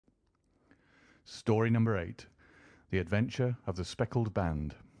Story number 8. The Adventure of the Speckled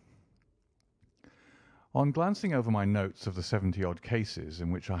Band. On glancing over my notes of the 70-odd cases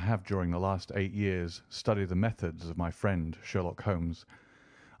in which I have during the last 8 years studied the methods of my friend Sherlock Holmes,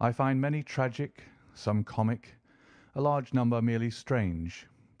 I find many tragic, some comic, a large number merely strange,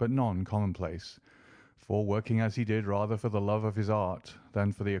 but none commonplace, for working as he did rather for the love of his art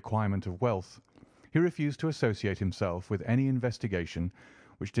than for the acquirement of wealth, he refused to associate himself with any investigation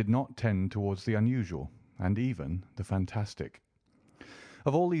which did not tend towards the unusual and even the fantastic.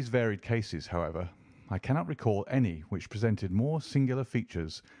 Of all these varied cases, however, I cannot recall any which presented more singular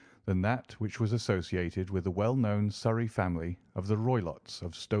features than that which was associated with the well-known Surrey family of the Roylotts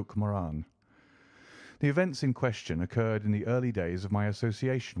of Stoke Moran. The events in question occurred in the early days of my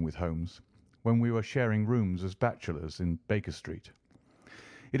association with Holmes, when we were sharing rooms as bachelors in Baker Street.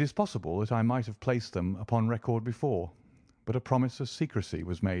 It is possible that I might have placed them upon record before, but a promise of secrecy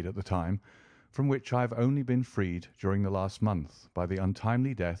was made at the time, from which I have only been freed during the last month by the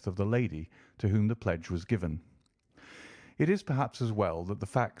untimely death of the lady to whom the pledge was given. It is perhaps as well that the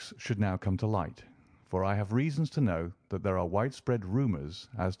facts should now come to light, for I have reasons to know that there are widespread rumours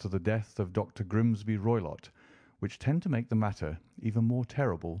as to the death of Dr. Grimesby Roylott, which tend to make the matter even more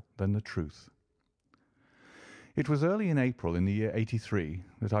terrible than the truth. It was early in April in the year '83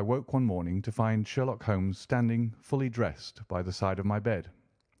 that I woke one morning to find Sherlock Holmes standing fully dressed by the side of my bed.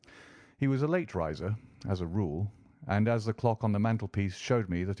 He was a late riser, as a rule, and as the clock on the mantelpiece showed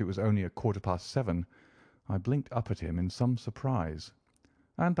me that it was only 7:15, I blinked up at him in some surprise,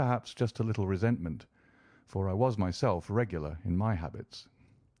 and perhaps just a little resentment, for I was myself regular in my habits.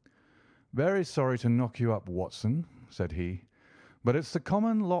 "Very sorry to knock you up, Watson," said he, "but it's the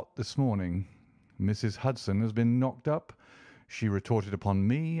common lot this morning. Mrs. Hudson has been knocked up. She retorted upon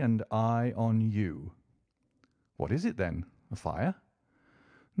me, and I on you." "What is it, then? A fire?"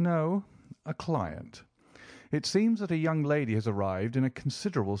 "No, a client. It seems that a young lady has arrived in a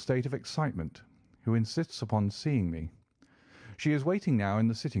considerable state of excitement, who insists upon seeing me. She is waiting now in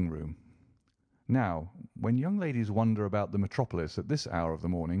the sitting-room. Now, when young ladies wander about the metropolis at this hour of the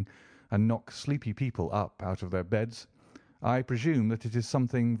morning and knock sleepy people up out of their beds, I presume that it is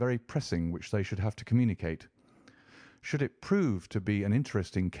something very pressing which they should have to communicate. Should it prove to be an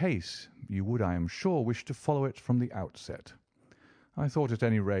interesting case, you would, I am sure, wish to follow it from the outset. I thought at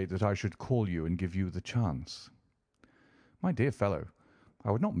any rate that I should call you and give you the chance." "My dear fellow,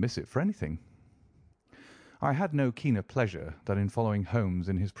 I would not miss it for anything." I had no keener pleasure than in following Holmes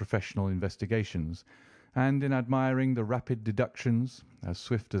in his professional investigations, and in admiring the rapid deductions, as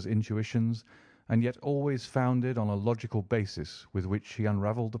swift as intuitions, and yet always founded on a logical basis with which he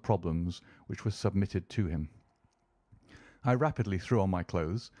unravelled the problems which were submitted to him. I rapidly threw on my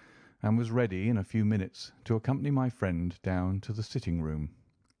clothes, and was ready in a few minutes to accompany my friend down to the sitting-room.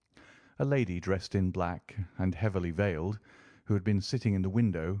 A lady dressed in black and heavily veiled, who had been sitting in the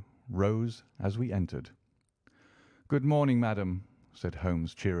window, rose as we entered. "Good morning, madam," said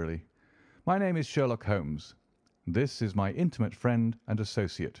Holmes cheerily. "My name is Sherlock Holmes. This is my intimate friend and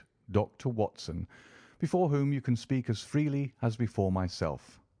associate, Dr. Watson, before whom you can speak as freely as before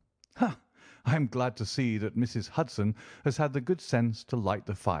myself. Ha! I am glad to see that Mrs. Hudson has had the good sense to light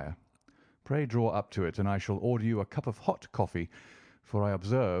the fire. Pray draw up to it, and I shall order you a cup of hot coffee, for I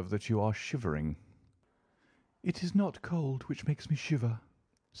observe that you are shivering." "It is not cold which makes me shiver,"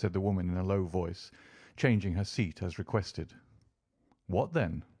 said the woman in a low voice, changing her seat as requested. "What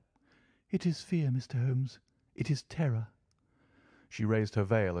then?" "It is fear, Mr. Holmes. It is terror." She raised her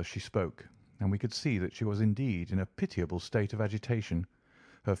veil as she spoke, and we could see that she was indeed in a pitiable state of agitation,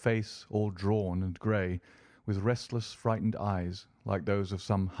 her face all drawn and grey, with restless, frightened eyes, like those of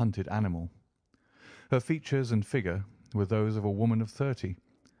some hunted animal. Her features and figure were those of a woman of 30,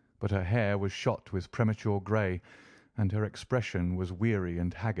 but her hair was shot with premature grey, and her expression was weary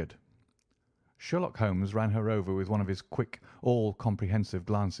and haggard. Sherlock Holmes ran her over with one of his quick, all-comprehensive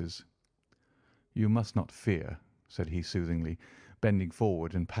glances. "You must not fear," said he soothingly, bending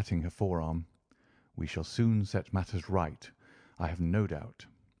forward and patting her forearm. "We shall soon set matters right, I have no doubt.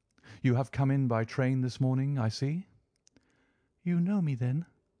 You have come in by train this morning, I see?" "You know me, then?"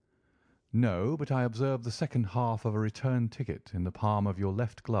 "No, but I observed the second half of a return ticket in the palm of your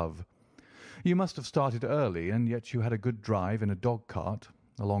left glove. You must have started early, and yet you had a good drive in a dog-cart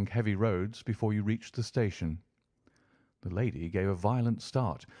along heavy roads before you reached the station." The lady gave a violent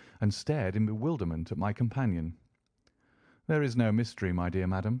start and stared in bewilderment at my companion. "There is no mystery, my dear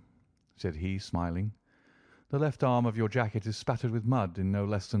madam," said he, smiling. "The left arm of your jacket is spattered with mud in no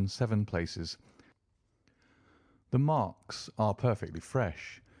less than 7 places. The marks are perfectly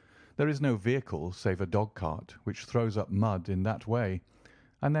fresh. There is no vehicle save a dog-cart which throws up mud in that way,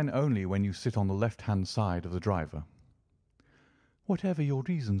 and then only when you sit on the left-hand side of the driver." "Whatever your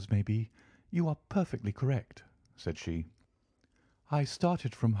reasons may be, you are perfectly correct," said she. "I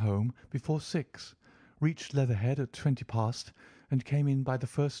started from home before 6, reached Leatherhead at 20 past, and came in by the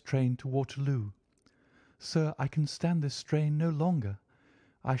first train to Waterloo. Sir, I can stand this strain no longer.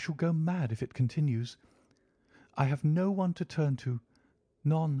 I shall go mad if it continues. I have no one to turn to,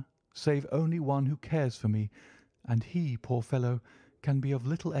 none, save only one who cares for me, and he, poor fellow, can be of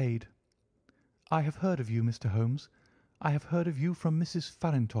little aid. I have heard of you, Mr. Holmes. I have heard of you from Mrs.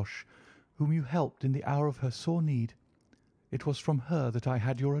 Farintosh, whom you helped in the hour of her sore need. It was from her that I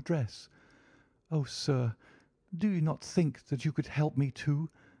had your address. Oh, sir, do you not think that you could help me too,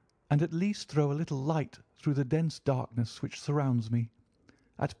 and at least throw a little light through the dense darkness which surrounds me?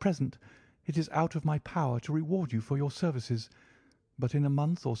 At present it is out of my power to reward you for your services, but in a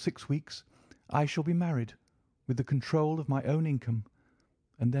month or 6 weeks I shall be married, with the control of my own income,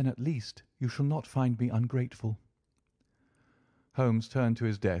 and then at least you shall not find me ungrateful." Holmes turned to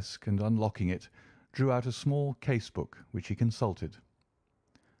his desk and, unlocking it, drew out a small case-book which he consulted.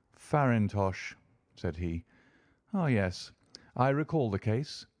 "Farintosh," said he. "Ah, yes, I recall the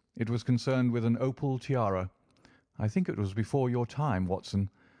case. It was concerned with an opal tiara. I think it was before your time, Watson.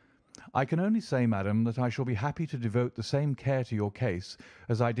 I can only say, madam, that I shall be happy to devote the same care to your case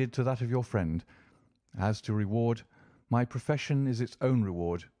as I did to that of your friend. As to reward, my profession is its own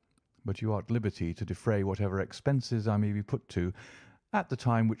reward, but you are at liberty to defray whatever expenses I may be put to at the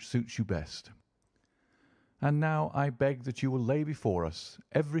time which suits you best. And now I beg that you will lay before us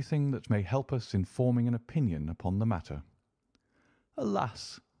everything that may help us in forming an opinion upon the matter."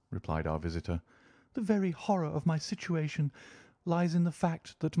 "Alas!" replied our visitor, "the very horror of my situation lies in the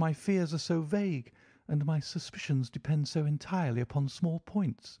fact that my fears are so vague and my suspicions depend so entirely upon small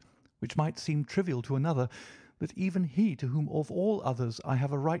points, which might seem trivial to another, that even he to whom of all others I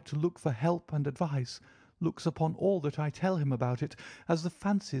have a right to look for help and advice looks upon all that I tell him about it as the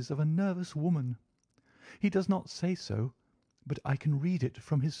fancies of a nervous woman. He does not say so, but I can read it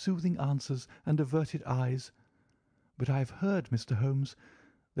from his soothing answers and averted eyes. But I have heard, Mr. Holmes,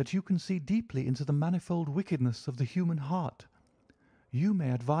 that you can see deeply into the manifold wickedness of the human heart. You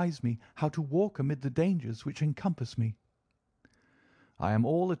may advise me how to walk amid the dangers which encompass me." "I am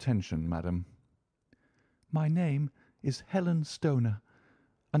all attention, madam." "My name is Helen Stoner,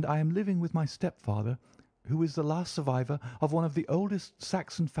 and I am living with my stepfather, who is the last survivor of one of the oldest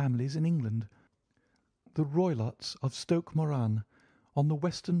Saxon families in England, the Roylotts of Stoke Moran, on the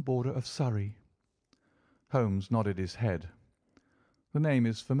western border of Surrey." Holmes nodded his head. "The name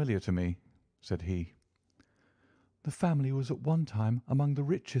is familiar to me," said he. "The family was at one time among the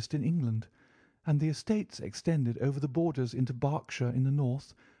richest in England, and the estates extended over the borders into Berkshire in the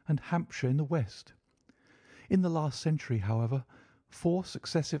north and Hampshire in the west. In the last century, however, 4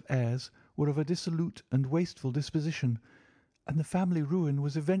 successive heirs were of a dissolute and wasteful disposition, and the family ruin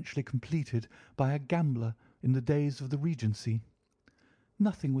was eventually completed by a gambler in the days of the Regency.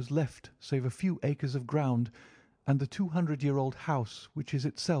 Nothing was left save a few acres of ground and the 200-year-old house, which is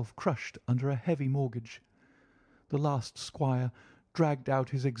itself crushed under a heavy mortgage. The last squire dragged out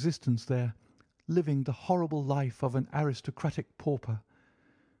his existence there, living the horrible life of an aristocratic pauper,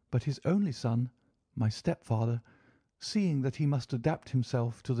 but his only son, my stepfather, seeing that he must adapt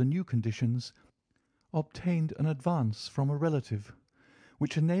himself to the new conditions, obtained an advance from a relative,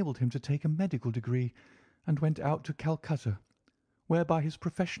 which enabled him to take a medical degree, and went out to Calcutta, where by his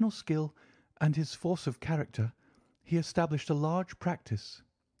professional skill and his force of character he established a large practice.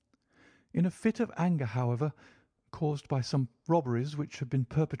 In a fit of anger, however, caused by some robberies which had been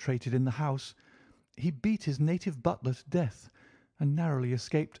perpetrated in the house, he beat his native butler to death, and narrowly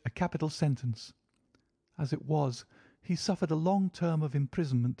escaped a capital sentence. As it was, he suffered a long term of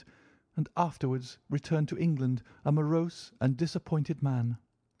imprisonment, and afterwards returned to England a morose and disappointed man.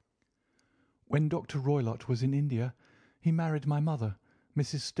 When Dr. Roylott was in India, he married my mother,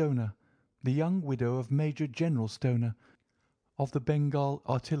 Mrs. Stoner, the young widow of Major General Stoner, of the Bengal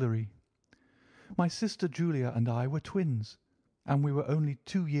Artillery. My sister Julia and I were twins, and we were only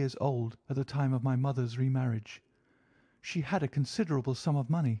 2 years old at the time of my mother's remarriage. She had a considerable sum of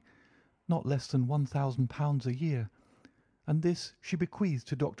money, not less than £1,000 a year, and this she bequeathed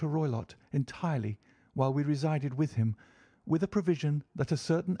to Dr. Roylott entirely while we resided with him, with a provision that a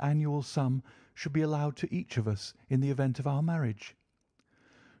certain annual sum should be allowed to each of us in the event of our marriage.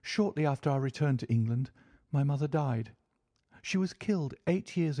 Shortly after our return to England, my mother died. She was killed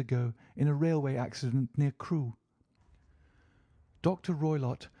 8 years ago in a railway accident near Crewe. Dr.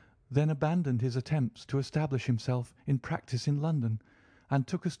 Roylott then abandoned his attempts to establish himself in practice in London, and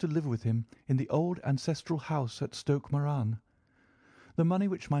took us to live with him in the old ancestral house at Stoke Moran. The money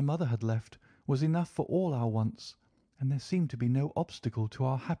which my mother had left was enough for all our wants, and there seemed to be no obstacle to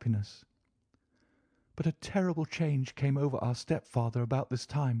our happiness. But a terrible change came over our stepfather about this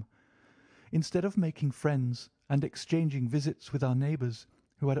time. Instead of making friends and exchanging visits with our neighbours,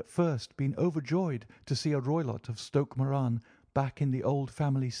 who had at first been overjoyed to see a Roylott of Stoke Moran back in the old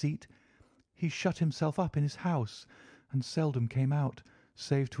family seat, he shut himself up in his house and seldom came out,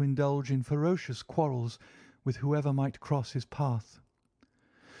 save to indulge in ferocious quarrels with whoever might cross his path.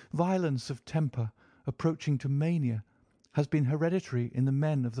 Violence of temper, approaching to mania, has been hereditary in the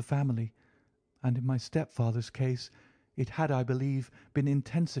men of the family, and in my stepfather's case it had, I believe, been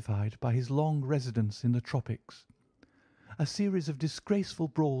intensified by his long residence in the tropics. A series of disgraceful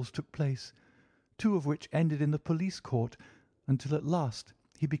brawls took place, two of which ended in the police court, until at last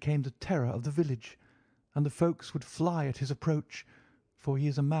he became the terror of the village, and the folks would fly at his approach, for he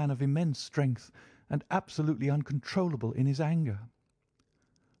is a man of immense strength and absolutely uncontrollable in his anger.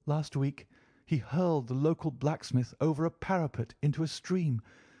 Last week he hurled the local blacksmith over a parapet into a stream,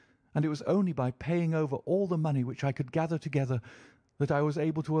 and it was only by paying over all the money which I could gather together that I was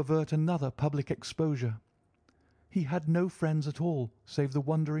able to avert another public exposure. He had no friends at all save the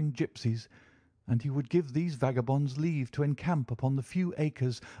wandering gipsies, and he would give these vagabonds leave to encamp upon the few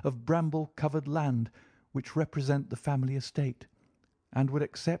acres of bramble-covered land which represent the family estate, and would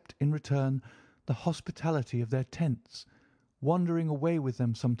accept in return the hospitality of their tents, wandering away with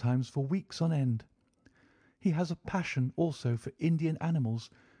them sometimes for weeks on end. He has a passion also for Indian animals,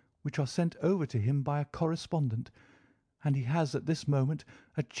 which are sent over to him by a correspondent, and he has at this moment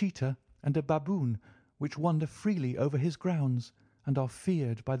a cheetah and a baboon which wander freely over his grounds and are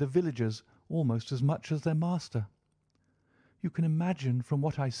feared by the villagers almost as much as their master. You can imagine from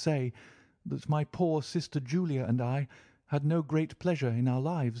what I say that my poor sister Julia and I had no great pleasure in our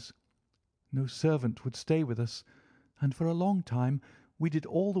lives. No servant would stay with us, and for a long time we did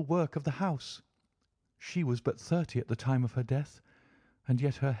all the work of the house. She was but 30 at the time of her death, and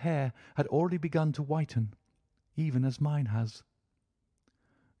yet her hair had already begun to whiten, even as mine has.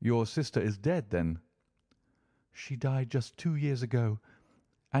 Your sister is dead, then? She died just 2 years ago,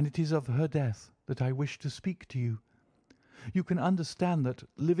 and it is of her death that I wish to speak to you. You can understand that,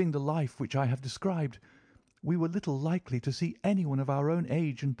 living the life which I have described, we were little likely to see anyone of our own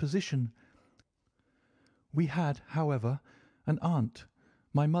age and position. We had, however, an aunt,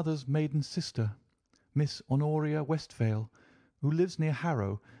 my mother's maiden sister, Miss Honoria Westphale, who lives near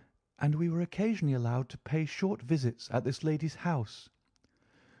Harrow, and we were occasionally allowed to pay short visits at this lady's house.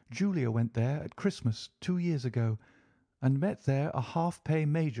 Julia went there at Christmas 2 years ago, and met there a half-pay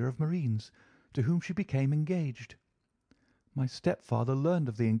major of marines, to whom she became engaged. My stepfather learned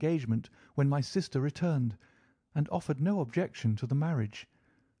of the engagement when my sister returned, and offered no objection to the marriage,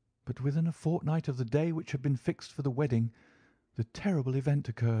 but within a fortnight of the day which had been fixed for the wedding, the terrible event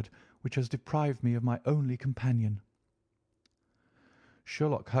occurred which has deprived me of my only companion.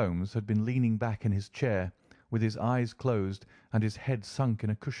 Sherlock Holmes had been leaning back in his chair, with his eyes closed and his head sunk in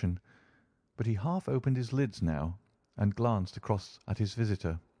a cushion, but he half opened his lids now and glanced across at his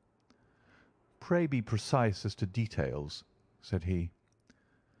visitor. "Pray be precise as to details," said he.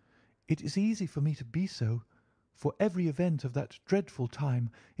 "It is easy for me to be so, for every event of that dreadful time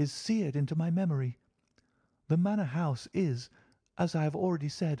is seared into my memory. The manor house is, as I have already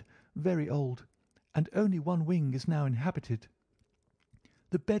said, very old, and only one wing is now inhabited.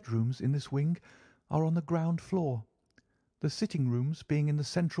 The bedrooms in this wing are on the ground floor, the sitting rooms being in the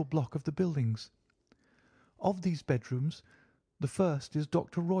central block of the buildings. Of these bedrooms, the first is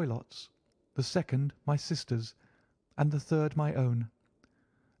Dr. Roylott's, the second my sister's, and the third my own.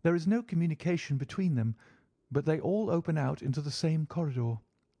 There is no communication between them, but they all open out into the same corridor.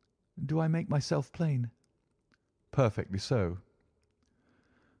 Do I make myself plain?" "Perfectly so."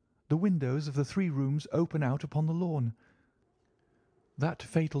 "The windows of the 3 rooms open out upon the lawn. That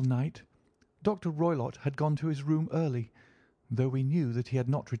fatal night Dr. Roylott had gone to his room early, though we knew that he had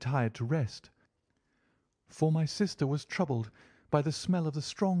not retired to rest, for my sister was troubled by the smell of the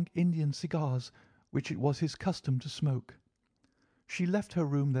strong Indian cigars which it was his custom to smoke. She left her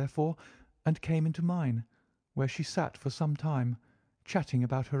room, therefore, and came into mine, where she sat for some time, chatting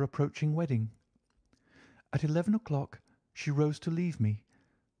about her approaching wedding. At 11 o'clock she rose to leave me,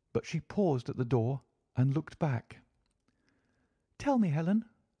 but she paused at the door and looked back. "Tell me, Helen,"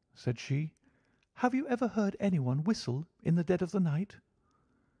 said she, "have you ever heard anyone whistle in the dead of the night?"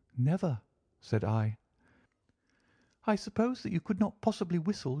 "Never," said I. "I suppose that you could not possibly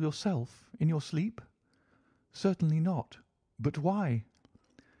whistle yourself in your sleep?" "Certainly not. But why?"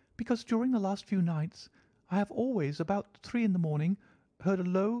 "Because during the last few nights I have always, about 3 in the morning, heard a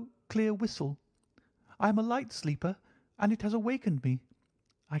low, clear whistle. I am a light sleeper, and it has awakened me.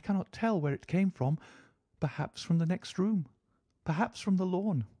 I cannot tell where it came from, perhaps from the next room, perhaps from the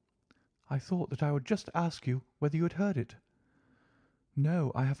lawn. I thought that I would just ask you whether you had heard it."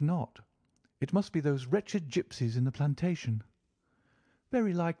 "No, I have not. It must be those wretched gipsies in the plantation."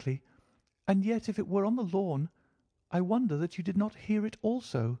 "Very likely. And yet if it were on the lawn, I wonder that you did not hear it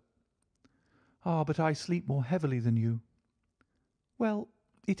also." "Ah, but I sleep more heavily than you." "Well,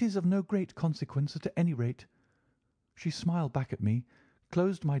 it is of no great consequence at any rate." She smiled back at me,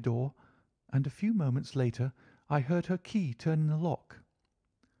 closed my door, and a few moments later I heard her key turn in the lock.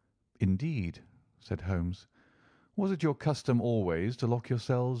 "Indeed," said Holmes. "Was it your custom always to lock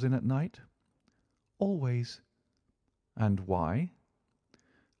yourselves in at night?" "Always." "And why?"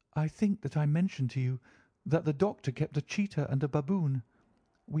 "I think that I mentioned to you that the doctor kept a cheetah and a baboon.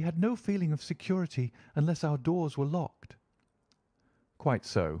 We had no feeling of security unless our doors were locked." "Quite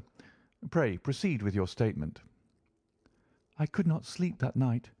so. Pray proceed with your statement." "I could not sleep that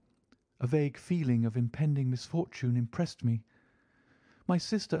night. A vague feeling of impending misfortune impressed me. My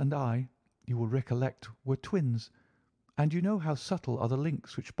sister and I, you will recollect, were twins, and you know how subtle are the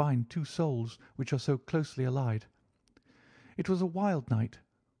links which bind two souls which are so closely allied. It was a wild night.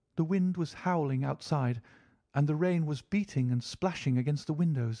 The wind was howling outside, and the rain was beating and splashing against the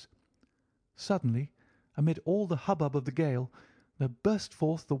windows. Suddenly, amid all the hubbub of the gale, there burst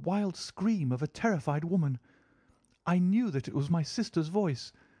forth the wild scream of a terrified woman. I knew that it was my sister's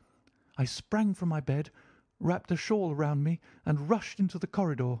voice. I sprang from my bed, wrapped a shawl around me, and rushed into the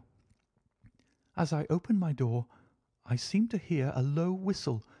corridor. As I opened my door, I seemed to hear a low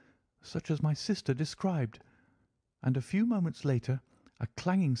whistle, such as my sister described, and a few moments later a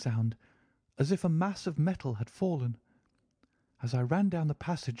clanging sound, as if a mass of metal had fallen. As I ran down the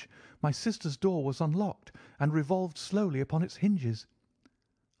passage, my sister's door was unlocked and revolved slowly upon its hinges.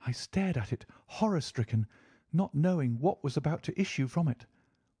 I stared at it, horror-stricken, not knowing what was about to issue from it.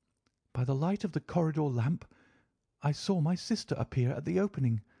 By the light of the corridor lamp, I saw my sister appear at the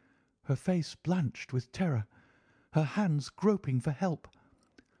opening, her face blanched with terror, her hands groping for help,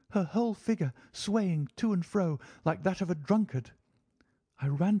 her whole figure swaying to and fro like that of a drunkard. I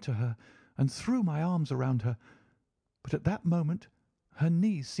ran to her and threw my arms around her, but at that moment her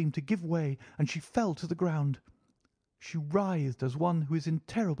knees seemed to give way and she fell to the ground. She writhed as one who is in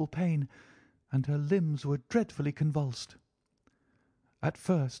terrible pain, and her limbs were dreadfully convulsed. At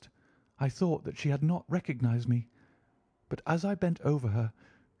first I thought that she had not recognized me, but as I bent over her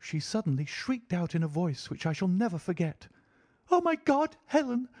she suddenly shrieked out in a voice which I shall never forget, "Oh, my God,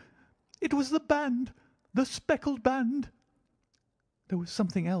 Helen! It was the band, the Speckled Band!" There was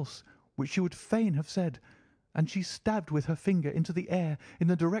something else which she would fain have said, and she stabbed with her finger into the air in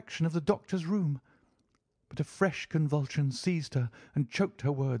the direction of the doctor's room. But a fresh convulsion seized her and choked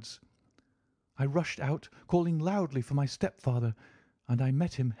her words. I rushed out, calling loudly for my stepfather, and I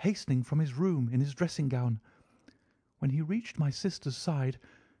met him hastening from his room in his dressing gown. When he reached my sister's side,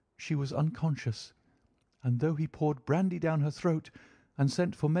 she was unconscious, and though he poured brandy down her throat and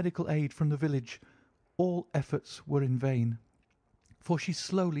sent for medical aid from the village, all efforts were in vain, for she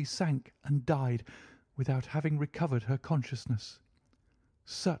slowly sank and died without having recovered her consciousness.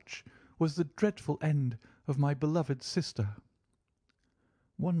 Such was the dreadful end of my beloved sister.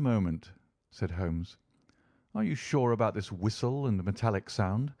 "One moment," said Holmes. "Are you sure about this whistle and the metallic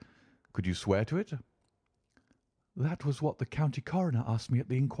sound? Could you swear to it?" "That was what the county coroner asked me at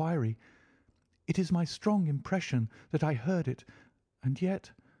the inquiry. It is my strong impression that I heard it, and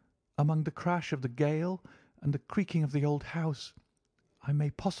yet, among the crash of the gale and the creaking of the old house, I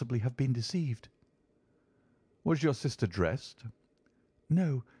may possibly have been deceived." "Was your sister dressed?"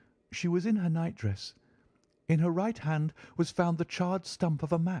 "No, she was in her nightdress. In her right hand was found the charred stump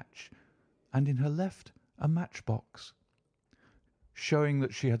of a match, and in her left a matchbox." "Showing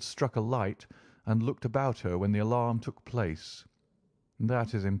that she had struck a light and looked about her when the alarm took place.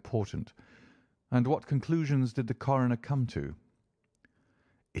 That is important. And what conclusions did the coroner come to?"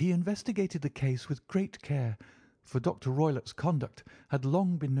 "He investigated the case with great care, for Dr. Roylott's conduct had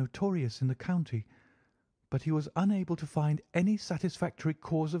long been notorious in the county, but he was unable to find any satisfactory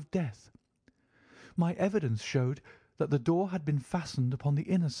cause of death. My evidence showed that the door had been fastened upon the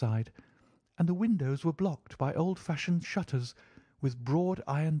inner side, and the windows were blocked by old-fashioned shutters with broad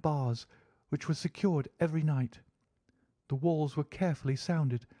iron bars, which were secured every night. The walls were carefully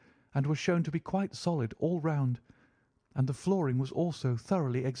sounded, and were shown to be quite solid all round, and the flooring was also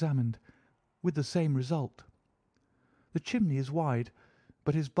thoroughly examined, with the same result. The chimney is wide,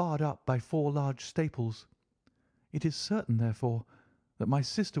 but is barred up by 4 large staples. It is certain, therefore, that my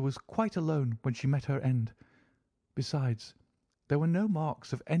sister was quite alone when she met her end. Besides, there were no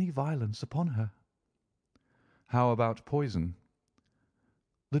marks of any violence upon her." How about poison?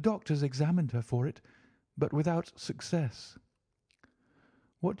 The doctors examined her for it, but without success.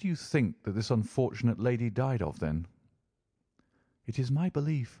 What do you think that this unfortunate lady died of, then? It is my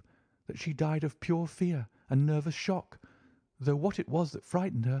belief that she died of pure fear and nervous shock, though what it was that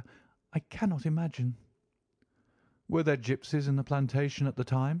frightened her I cannot imagine. Were there gipsies in the plantation at the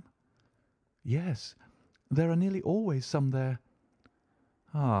time? Yes, there are nearly always some there.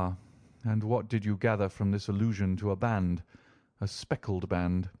 Ah, and what did you gather from this allusion to a band, a speckled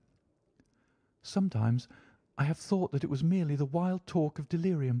band? Sometimes I have thought that it was merely the wild talk of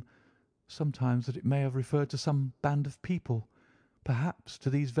delirium, sometimes that it may have referred to some band of people, perhaps to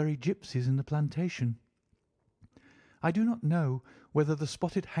these very gipsies in the plantation. I do not know whether the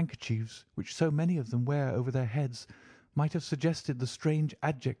spotted handkerchiefs which so many of them wear over their heads might have suggested the strange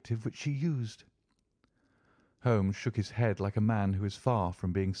adjective which she used. Holmes shook his head like a man who is far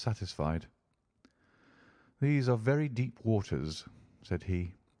from being satisfied. "These are very deep waters," said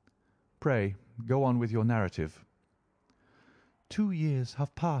he. "Pray go on with your narrative." 2 years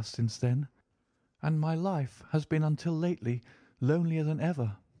have passed since then, and my life has been until lately lonelier than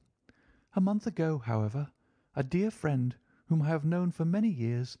ever. A month ago, however, a dear friend whom I have known for many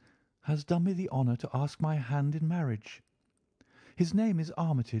years has done me the honour to ask my hand in marriage. His name is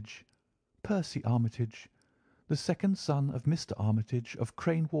Armitage, Percy Armitage, the second son of Mr. Armitage of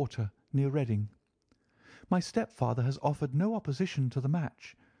Crane Water, near Reading. My stepfather has offered no opposition to the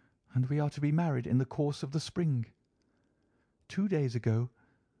match, and we are to be married in the course of the spring. 2 days ago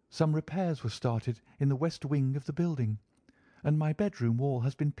some repairs were started in the west wing of the building, and my bedroom wall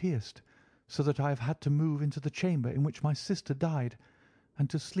has been pierced, so that I have had to move into the chamber in which my sister died, and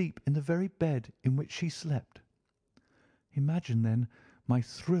to sleep in the very bed in which she slept. Imagine, then, my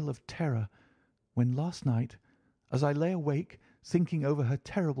thrill of terror when last night, as I lay awake thinking over her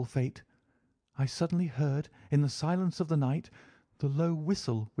terrible fate, I suddenly heard in the silence of the night the low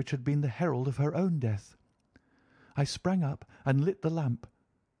whistle which had been the herald of her own death. I sprang up and lit the lamp,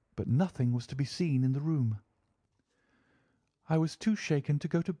 but nothing was to be seen in the room. I was too shaken to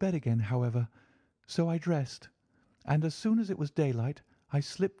go to bed again, however, so I dressed, and as soon as it was daylight I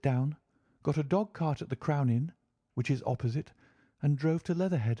slipped down, got a dog-cart at the Crown Inn, which is opposite, and drove to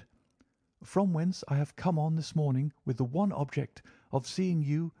Leatherhead, from whence I have come on this morning with the one object of seeing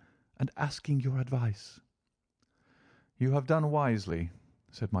you and asking your advice." "You have done wisely,"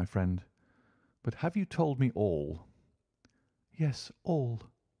 said my friend. "But have you told me all?" "Yes, all."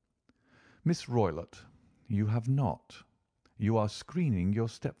 "Miss Roylott, you have not. You are screening your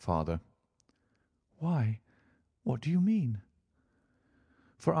stepfather." "Why, what do you mean?"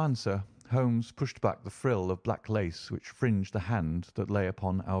 For answer, Holmes pushed back the frill of black lace which fringed the hand that lay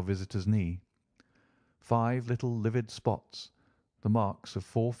upon our visitor's knee. 5 little livid spots, the marks of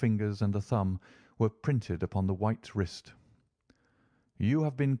 4 fingers and a thumb, were printed upon the white wrist. "You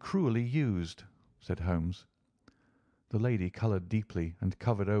have been cruelly used," said Holmes. The lady coloured deeply and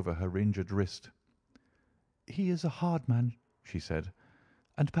covered over her injured wrist. "He is a hard man," she said,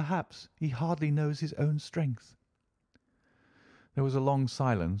 "and perhaps he hardly knows his own strength." There was a long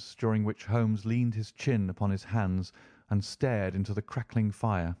silence, during which Holmes leaned his chin upon his hands and stared into the crackling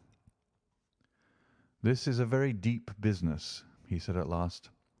fire. "This is a very deep business," he said at last.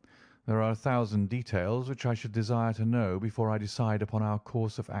 "There are 1,000 details which I should desire to know before I decide upon our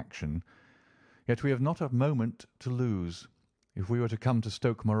course of action. Yet we have not a moment to lose. If we were to come to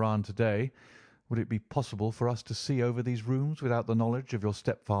Stoke Moran to-day, would it be possible for us to see over these rooms without the knowledge of your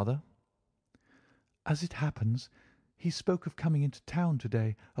stepfather?" "As it happens, he spoke of coming into town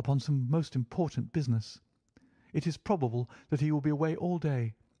to-day upon some most important business. It is probable that he will be away all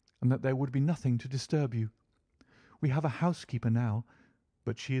day, and that there would be nothing to disturb you. We have a housekeeper now,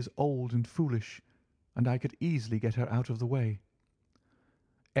 but she is old and foolish, and I could easily get her out of the way."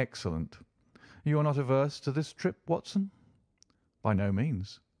 "Excellent. You are not averse to this trip, Watson?" "By no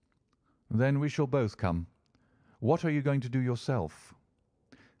means." "Then we shall both come. What are you going to do yourself?"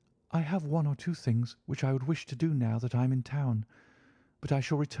 "I have 1 or 2 things which I would wish to do now that I am in town, but I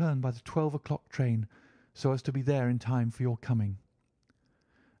shall return by the 12 o'clock train, so as to be there in time for your coming."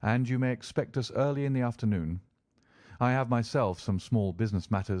 "And you may expect us early in the afternoon. I have myself some small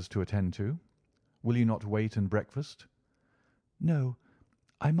business matters to attend to. Will you not wait and breakfast?" "No,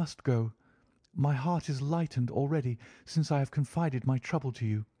 I must go. My heart is lightened already since I have confided my trouble to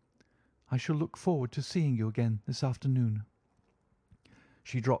you. I shall look forward to seeing you again this afternoon."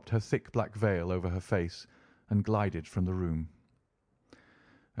 She dropped her thick black veil over her face and glided from the room.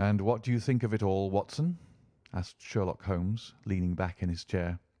 "And what do you think of it all, Watson?" asked Sherlock Holmes, leaning back in his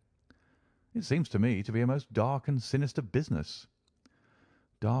chair. "It seems to me to be a most dark and sinister business."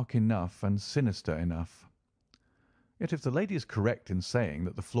 "Dark enough and sinister enough." Yet if the lady is correct in saying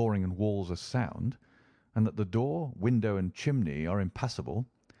that the flooring and walls are sound, and that the door, window, and chimney are impassable,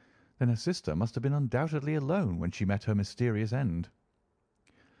 then her sister must have been undoubtedly alone when she met her mysterious end.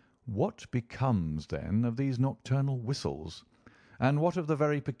 What becomes, then, of these nocturnal whistles, and what of the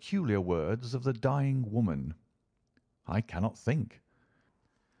very peculiar words of the dying woman? I cannot think.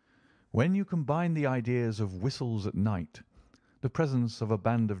 When you combine the ideas of whistles at night, the presence of a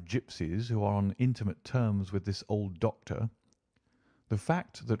band of gipsies who are on intimate terms with this old doctor, the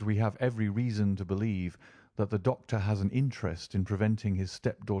fact that we have every reason to believe that the doctor has an interest in preventing his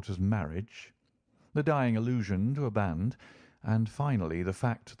stepdaughter's marriage, the dying allusion to a band, and finally the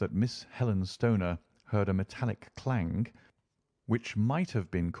fact that Miss Helen Stoner heard a metallic clang, which might have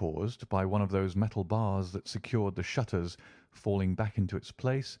been caused by one of those metal bars that secured the shutters falling back into its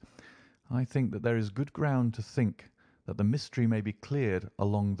place, I think that there is good ground to think that the mystery may be cleared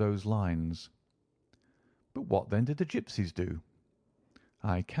along those lines. But what then did the gipsies do?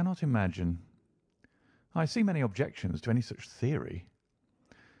 I cannot imagine. I see many objections to any such theory.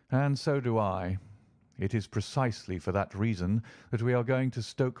 And so do I. It is precisely for that reason that we are going to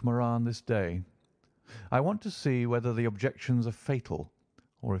Stoke Moran this day. I want to see whether the objections are fatal,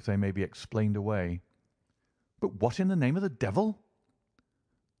 or if they may be explained away. But what in the name of the devil?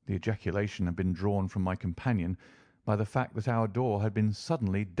 The ejaculation had been drawn from my companion by the fact that our door had been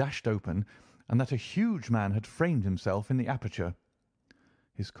suddenly dashed open, and that a huge man had framed himself in the aperture.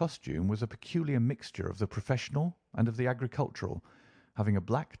 His costume was a peculiar mixture of the professional and of the agricultural, having a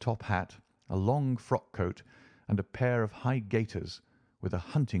black top hat, a long frock coat, and a pair of high gaiters, with a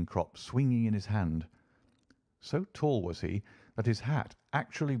hunting crop swinging in his hand. So tall was he that his hat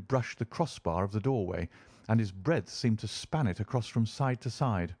actually brushed the crossbar of the doorway, and his breadth seemed to span it across from side to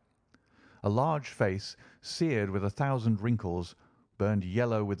side. A large face, seared with 1,000 wrinkles, burned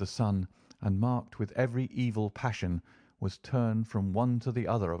yellow with the sun, and marked with every evil passion, was turned from one to the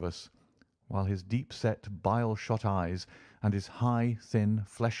other of us, while his deep-set, bile-shot eyes and his high, thin,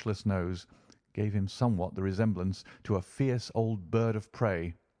 fleshless nose gave him somewhat the resemblance to a fierce old bird of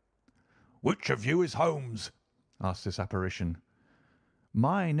prey. "Which of you is Holmes?" asked this apparition.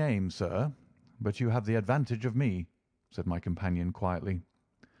 "My name, sir, but you have the advantage of me," said my companion quietly.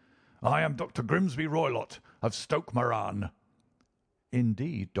 "I am Dr. Grimsby Roylott, of Stoke Moran."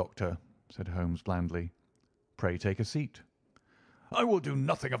 "Indeed, doctor," said Holmes blandly. "Pray take a seat." "I will do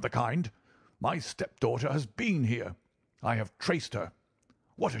nothing of the kind. My stepdaughter has been here. I have traced her.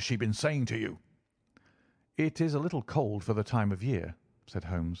 What has she been saying to you?" "It is a little cold for the time of year," said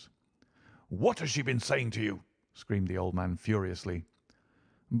Holmes. "What has she been saying to you?" screamed the old man furiously.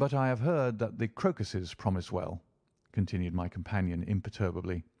 "But I have heard that the crocuses promise well," continued my companion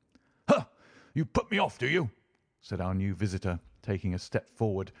imperturbably. "Huh! You put me off, do you?" said our new visitor, taking a step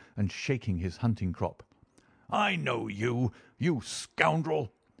forward and shaking his hunting crop. "I know you, you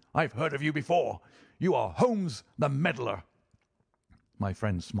scoundrel. I've heard of you before. You are Holmes the meddler." My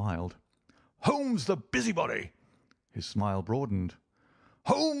friend smiled. "Holmes the busybody." His smile broadened.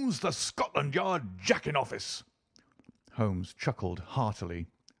 "Holmes the Scotland Yard jack-in-office." Holmes chuckled heartily.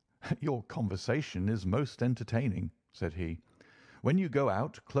 "Your conversation is most entertaining," said he. "When you go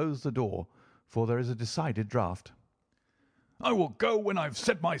out, close the door, for there is a decided draught." "I will go when I've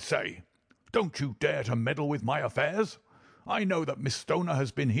said my say. Don't you dare to meddle with my affairs. I know that Miss Stoner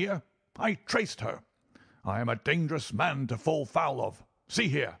has been here. I traced her. I am a dangerous man to fall foul of. See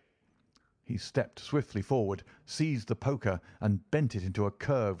here." He stepped swiftly forward, seized the poker, and bent it into a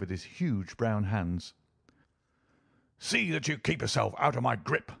curve with his huge brown hands. "See that you keep yourself out of my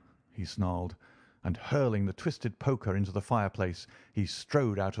grip," he snarled, and hurling the twisted poker into the fireplace, he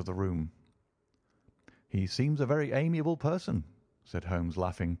strode out of the room. "He seems a very amiable person," said Holmes,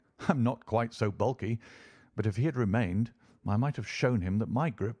 laughing. "I'm not quite so bulky, but if he had remained, I might have shown him that my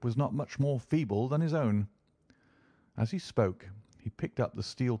grip was not much more feeble than his own." As he spoke, he picked up the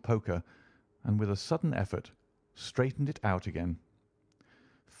steel poker, and with a sudden effort straightened it out again.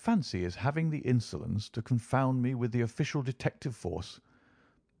 Fancy his having the insolence to confound me with the official detective force.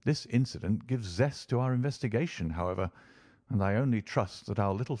 This incident gives zest to our investigation, however, and I only trust that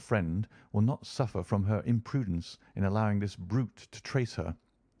our little friend will not suffer from her imprudence in allowing this brute to trace her.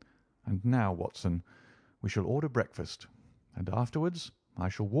 And now, Watson, we shall order breakfast, and afterwards I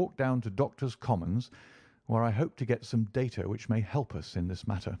shall walk down to Doctors' Commons, where I hope to get some data which may help us in this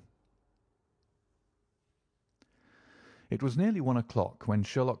matter. It was nearly 1 o'clock when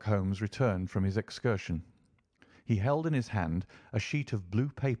Sherlock Holmes returned from his excursion. He held in his hand a sheet of blue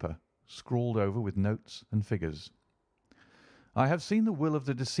paper, scrawled over with notes and figures. "I have seen the will of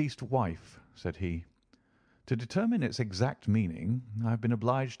the deceased wife," said he. To determine its exact meaning, I have been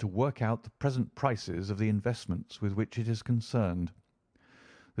obliged to work out the present prices of the investments with which it is concerned.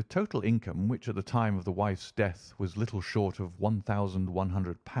 The total income, which at the time of the wife's death was little short of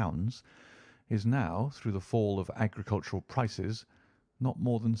 £1,100, is now, through the fall of agricultural prices, not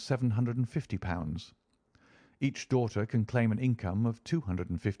more than £750. Each daughter can claim an income of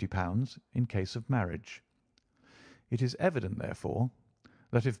 £250 in case of marriage. It is evident, therefore,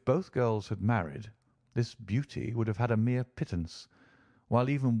 that if both girls had married, this beauty would have had a mere pittance, while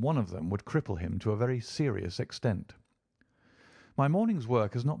even one of them would cripple him to a very serious extent. My morning's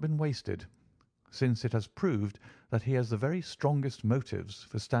work has not been wasted, since it has proved that he has the very strongest motives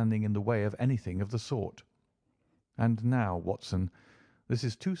for standing in the way of anything of the sort. And now, Watson, this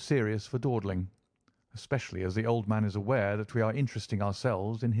is too serious for dawdling, especially as the old man is aware that we are interesting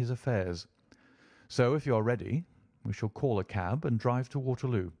ourselves in his affairs. So, if you are ready, we shall call a cab and drive to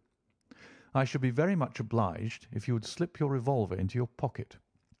Waterloo. I should be very much obliged if you would slip your revolver into your pocket.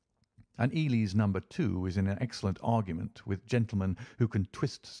 An Ely's No. 2 is in an excellent argument with gentlemen who can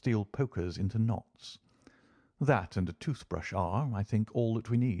twist steel pokers into knots. That and a toothbrush are, I think, all that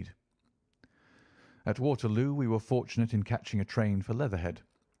we need. At Waterloo we were fortunate in catching a train for Leatherhead,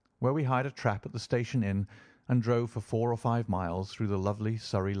 where we hired a trap at the station inn and drove for 4 or 5 miles through the lovely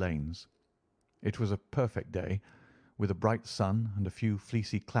Surrey lanes. It was a perfect day, with a bright sun and a few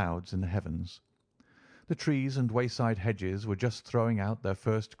fleecy clouds in the heavens. The trees and wayside hedges were just throwing out their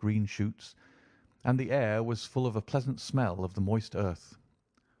first green shoots, and the air was full of a pleasant smell of the moist earth.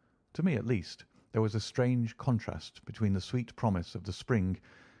 To me, at least, there was a strange contrast between the sweet promise of the spring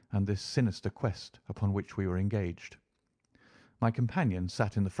and this sinister quest upon which we were engaged. My companion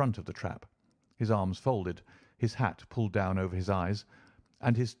sat in the front of the trap, his arms folded, his hat pulled down over his eyes,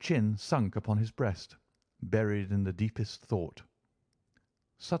 and his chin sunk upon his breast, buried in the deepest thought.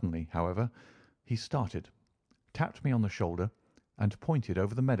 Suddenly, however, he started, tapped me on the shoulder, and pointed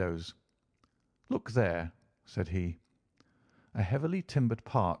over the meadows. "Look there," said he. A heavily timbered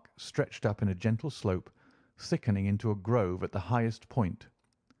park stretched up in a gentle slope, thickening into a grove at the highest point.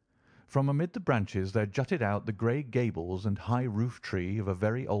 From amid the branches there jutted out the grey gables and high roof tree of a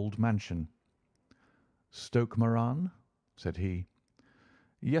very old mansion. "Stoke Moran?" said he.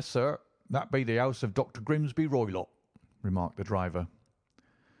 "Yes, sir, that be the house of Dr. Grimsby Roylott," remarked the driver.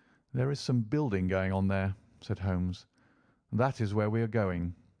 "There is some building going on there," said Holmes. "That is where we are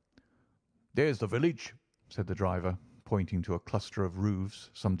going." "There's the village," said the driver, pointing to a cluster of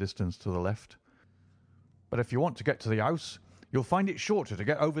roofs some distance to the left. "But if you want to get to the house, you'll find it shorter to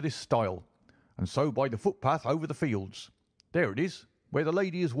get over this stile, and so by the footpath over the fields. There it is, where the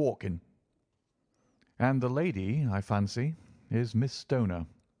lady is walking." "And the lady, I fancy, is Miss Stoner,"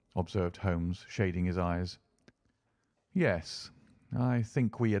 observed Holmes, shading his eyes. "Yes, I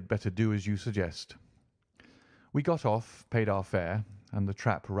think we had better do as you suggest." We got off, paid our fare, and the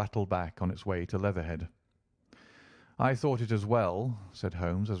trap rattled back on its way to Leatherhead. "I thought it as well," said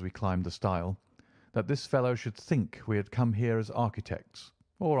Holmes as we climbed the stile, "that this fellow should think we had come here as architects,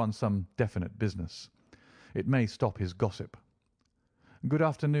 or on some definite business. It may stop his gossip. Good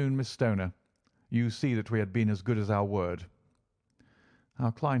afternoon, Miss Stoner. You see that we had been as good as our word."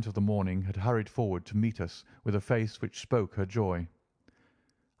 Our client of the morning had hurried forward to meet us with a face which spoke her joy.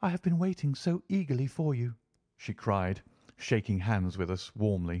 "I have been waiting so eagerly for you," she cried, shaking hands with us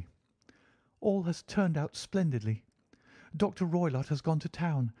warmly. "All has turned out splendidly. Dr. Roylott has gone to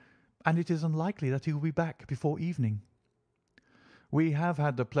town, and it is unlikely that he will be back before evening." "We have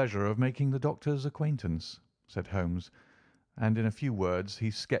had the pleasure of making the doctor's acquaintance," said Holmes, and in a few words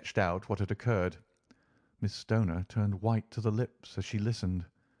he sketched out what had occurred. Miss Stoner turned white to the lips as she listened.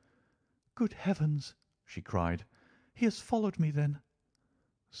 "Good heavens!" she cried. "He has followed me, then?"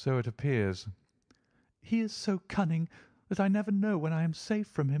 "So it appears." "He is so cunning that I never know when I am safe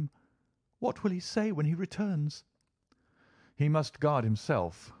from him. What will he say when he returns?" "He must guard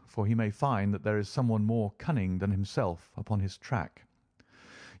himself, for he may find that there is someone more cunning than himself upon his track.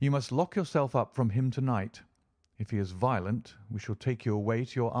 You must lock yourself up from him to-night. If he is violent, we shall take you away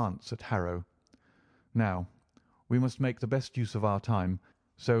to your aunt's at Harrow. Now, we must make the best use of our time,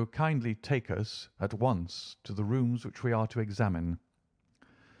 so kindly take us at once to the rooms which we are to examine."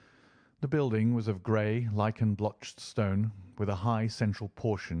 The building was of grey, lichen-blotched stone, with a high central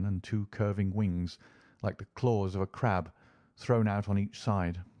portion and 2 curving wings, like the claws of a crab, thrown out on each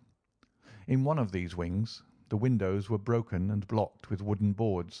side. In one of these wings the windows were broken and blocked with wooden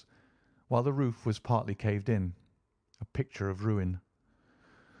boards, while the roof was partly caved in, a picture of ruin.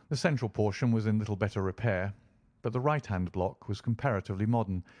 The central portion was in little better repair, but the right-hand block was comparatively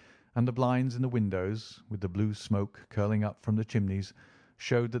modern, and the blinds in the windows, with the blue smoke curling up from the chimneys,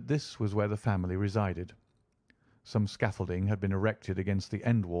 showed that this was where the family resided. Some scaffolding had been erected against the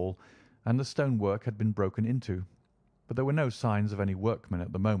end wall, and the stonework had been broken into, but there were no signs of any workmen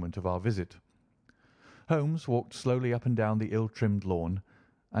at the moment of our visit. Holmes walked slowly up and down the ill-trimmed lawn,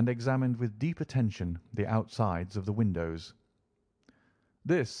 and examined with deep attention the outsides of the windows.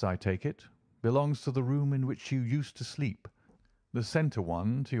 "This, I take it, belongs to the room in which you used to sleep, the centre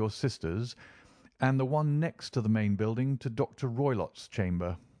one to your sister's, and the one next to the main building to Dr. Roylott's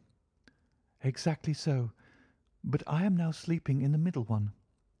chamber." "Exactly so, but I am now sleeping in the middle one."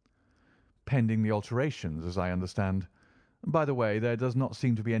 "Pending the alterations, as I understand. By the way, there does not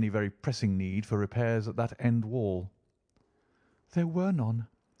seem to be any very pressing need for repairs at that end wall." "There were none.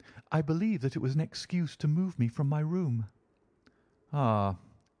 I believe that it was an excuse to move me from my room." "Ah,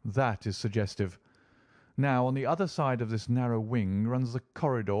 that is suggestive. Now, on the other side of this narrow wing runs the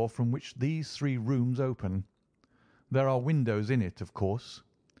corridor from which these 3 rooms open. There are windows in it, of course?"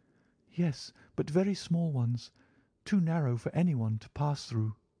 "Yes, but very small ones, too narrow for anyone to pass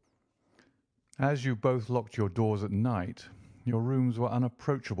through." "As you both locked your doors at night, your rooms were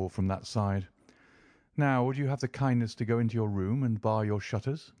unapproachable from that side. Now, would you have the kindness to go into your room and bar your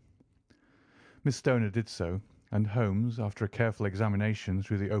shutters?" Miss Stoner did so, and Holmes, after a careful examination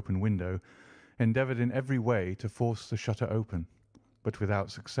through the open window, endeavoured in every way to force the shutter open, but without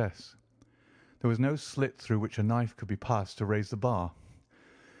success. There was no slit through which a knife could be passed to raise the bar.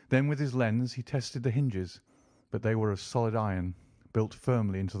 Then with his lens he tested the hinges, but they were of solid iron, built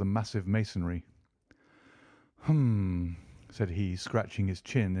firmly into the massive masonry. "Hum," said he, scratching his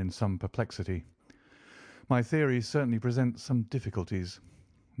chin in some perplexity. "My theory certainly presents some difficulties.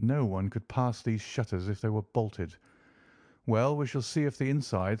 No one could pass these shutters if they were bolted. Well, we shall see if the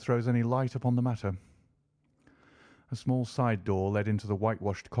inside throws any light upon the matter." A small side door led into the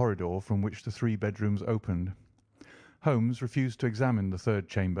whitewashed corridor from which the 3 bedrooms opened. Holmes refused to examine the 3rd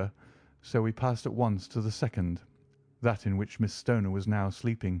chamber, so we passed at once to the 2nd, that in which Miss Stoner was now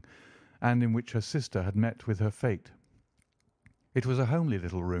sleeping, and in which her sister had met with her fate. It was a homely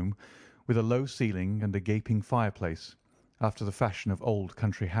little room, with a low ceiling and a gaping fireplace, after the fashion of old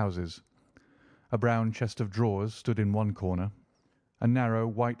country houses. A brown chest of drawers stood in one corner, a narrow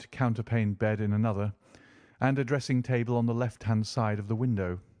white counterpaned bed in another, and a dressing-table on the left-hand side of the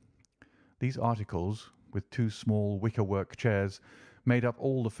window. These articles, with 2 small wicker-work chairs, made up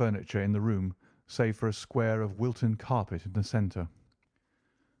all the furniture in the room, save for a square of Wilton carpet in the centre.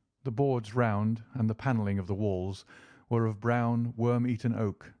 The boards round and the panelling of the walls were of brown, worm-eaten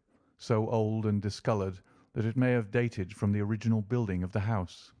oak, so old and discoloured that it may have dated from the original building of the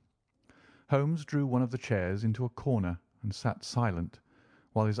house. Holmes drew one of the chairs into a corner and sat silent,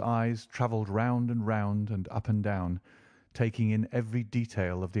 while his eyes travelled round and up and down, taking in every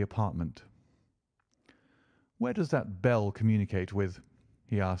detail of the apartment. "Where does that bell communicate with?"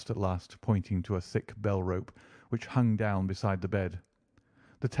 he asked at last, pointing to a thick bell rope which hung down beside the bed,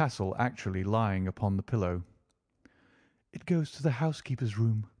 the tassel actually lying upon the pillow. "It goes to the housekeeper's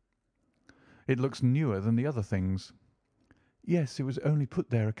room." "It looks newer than the other things." "Yes, it was only put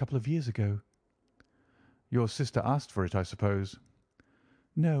there a couple of years ago." "Your sister asked for it, I suppose?"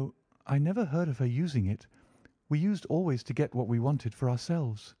 "No, I never heard of her using it. We used always to get what we wanted for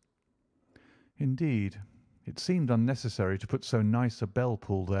ourselves." "Indeed. It seemed unnecessary to put so nice a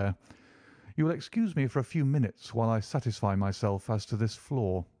bell-pull there. You will excuse me for a few minutes while I satisfy myself as to this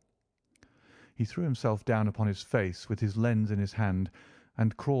floor." He threw himself down upon his face with his lens in his hand,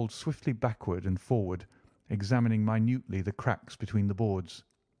 and crawled swiftly backward and forward, examining minutely the cracks between the boards.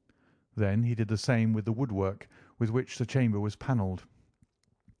 Then he did the same with the woodwork with which the chamber was panelled.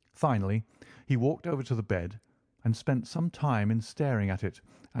 Finally, he walked over to the bed, and spent some time in staring at it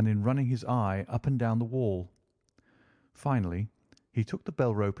and in running his eye up and down the wall. Finally, he took the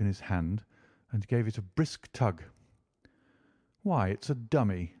bell-rope in his hand and gave it a brisk tug. "Why, it's a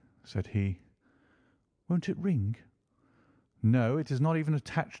dummy," said he. "Won't it ring?" "No, it is not even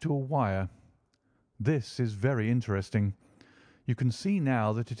attached to a wire. This is very interesting. You can see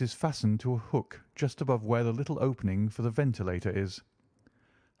now that it is fastened to a hook just above where the little opening for the ventilator is."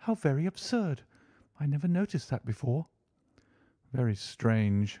 "How very absurd! I never noticed that before." "Very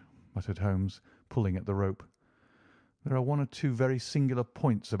strange," muttered Holmes, pulling at the rope. "There are 1 or 2 very singular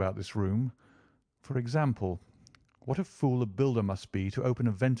points about this room. For example, what a fool a builder must be to open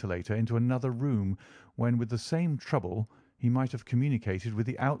a ventilator into another room when, with the same trouble, he might have communicated with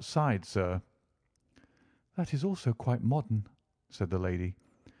the outside, sir." "That is also quite modern," said the lady.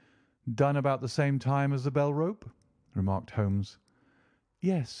 "Done about the same time as the bell-rope?" remarked Holmes.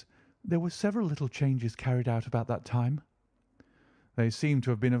 "Yes, there were several little changes carried out about that time." "They seem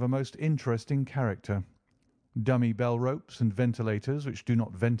to have been of a most interesting character. Dummy bell-ropes and ventilators which do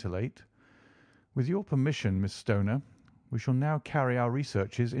not ventilate. With your permission, Miss Stoner, we shall now carry our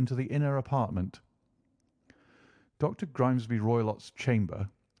researches into the inner apartment." Dr. Grimesby Roylott's chamber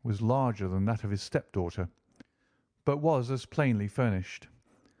was larger than that of his stepdaughter, but was as plainly furnished.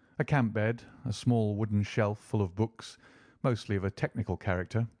 A camp bed, a small wooden shelf full of books, mostly of a technical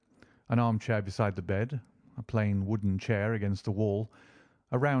character, an armchair beside the bed, a plain wooden chair against the wall,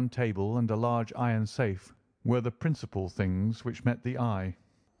 a round table, and a large iron safe were the principal things which met the eye.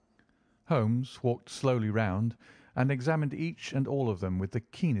 Holmes walked slowly round and examined each and all of them with the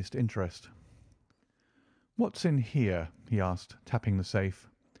keenest interest. "What's in here?" he asked, tapping the safe.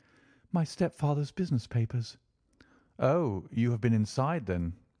 "My stepfather's business papers." "Oh, you have been inside,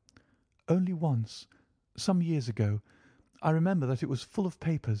 then?" "Only once, some years ago. I remember that it was full of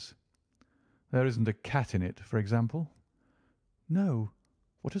papers." "There isn't a cat in it, for example?" "No.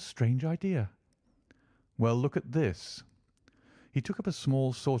 What a strange idea." "Well, look at this." He took up a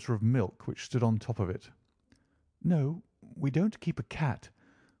small saucer of milk which stood on top of it. "No, we don't keep a cat,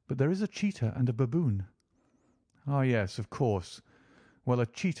 but there is a cheetah and a baboon." "Ah, yes, of course. Well, a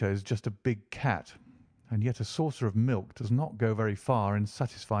cheetah is just a big cat, and yet a saucer of milk does not go very far in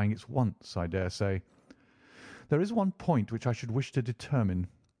satisfying its wants, I dare say. There is one point which I should wish to determine."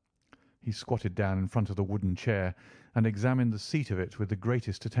 He squatted down in front of the wooden chair and examined the seat of it with the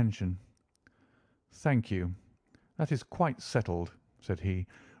greatest attention. "Thank you. That is quite settled," said he,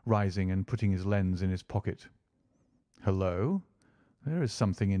 rising and putting his lens in his pocket. "Hullo! There is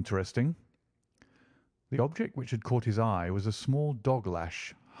something interesting." The object which had caught his eye was a small dog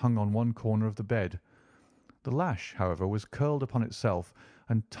lash hung on one corner of the bed. The lash, however, was curled upon itself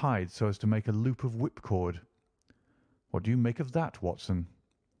and tied so as to make a loop of whipcord. "What do you make of that, Watson?"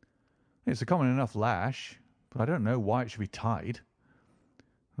 "It's a common enough lash, but I don't know why it should be tied."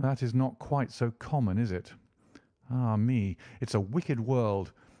 "That is not quite so common, is it? Ah, me, it's a wicked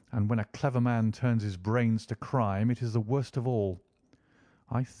world, and when a clever man turns his brains to crime, it is the worst of all.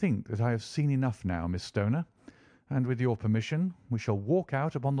 I think that I have seen enough now, Miss Stoner, and with your permission we shall walk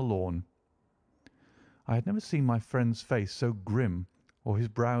out upon the lawn." I had never seen my friend's face so grim or his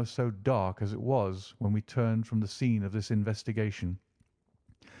brow so dark as it was when we turned from the scene of this investigation.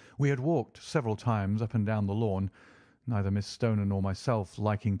 We had walked several times up and down the lawn, neither Miss Stoner nor myself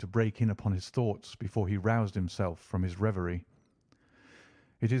liking to break in upon his thoughts before he roused himself from his reverie.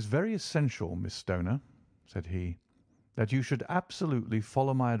 "It is very essential, Miss Stoner," said he, "that you should absolutely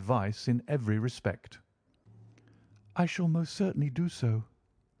follow my advice in every respect." "I shall most certainly do so."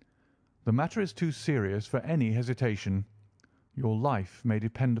 "The matter is too serious for any hesitation. Your life may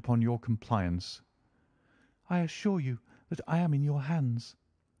depend upon your compliance." "I assure you that I am in your hands."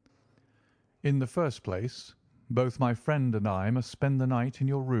 "In the first place, both my friend and I must spend the night in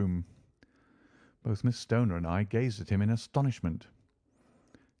your room." Both Miss Stoner and I gazed at him in astonishment.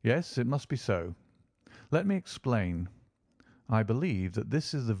 "Yes, it must be so. Let me explain. I believe that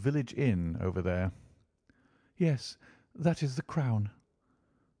this is the village inn over there." "Yes, that is the Crown."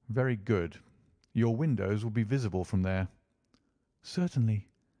 "Very good. Your windows will be visible from there." "Certainly."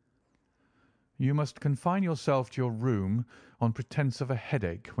 "You must confine yourself to your room on pretence of a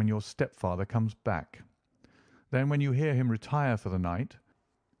headache when your stepfather comes back. Then, when you hear him retire for the night,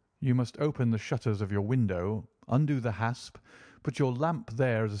 you must open the shutters of your window, undo the hasp, put your lamp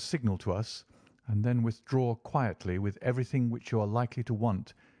there as a signal to us, and then withdraw quietly with everything which you are likely to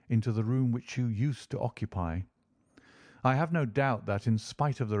want into the room which you used to occupy. I have no doubt that, in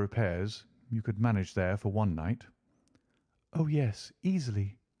spite of the repairs, you could manage there for one night." "Oh, yes,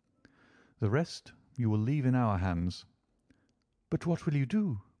 easily." "The rest you will leave in our hands." "But what will you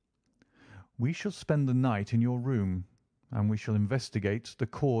do?" "We shall spend the night in your room, and we shall investigate the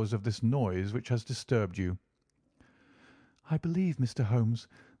cause of this noise which has disturbed you." "I believe, Mr. Holmes,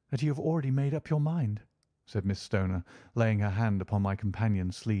 that you have already made up your mind," said Miss Stoner, laying her hand upon my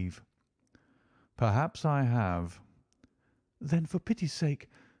companion's sleeve. "Perhaps I have." "Then, for pity's sake,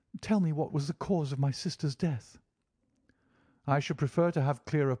 tell me what was the cause of my sister's death." "I should prefer to have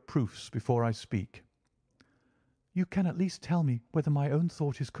clearer proofs before I speak." "You can at least tell me whether my own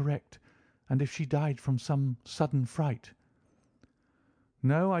thought is correct, and if she died from some sudden fright."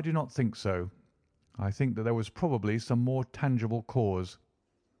 "No, I do not think so. I think that there was probably some more tangible cause.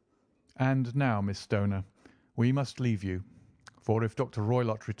 And now, Miss Stoner, we must leave you, for if Dr.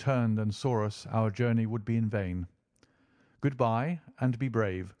 Roylott returned and saw us, our journey would be in vain. Good-bye, and be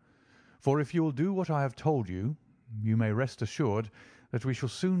brave, for if you will do what I have told you, you may rest assured that we shall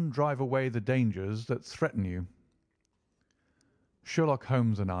soon drive away the dangers that threaten you." Sherlock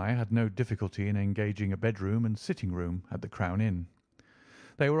Holmes and I had no difficulty in engaging a bedroom and sitting-room at the Crown Inn.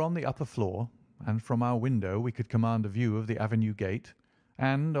 They were on the upper floor, and from our window we could command a view of the avenue gate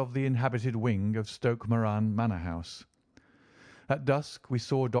and of the inhabited wing of Stoke Moran Manor House. At dusk we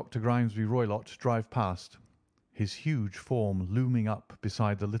saw Dr. Grimesby Roylott drive past, his huge form looming up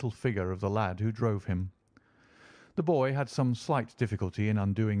beside the little figure of the lad who drove him. The boy had some slight difficulty in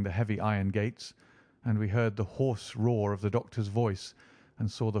undoing the heavy iron gates, and we heard the hoarse roar of the doctor's voice and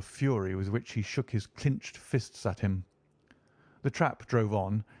saw the fury with which he shook his clinched fists at him. The trap drove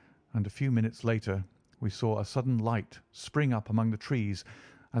on, and a few minutes later we saw a sudden light spring up among the trees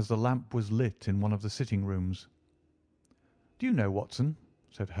as the lamp was lit in one of the sitting rooms. "Do you know, Watson,"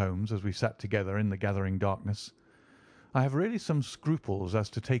 said Holmes as we sat together in the gathering darkness, "I have really some scruples as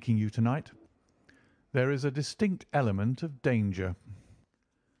to taking you tonight. There is a distinct element of danger.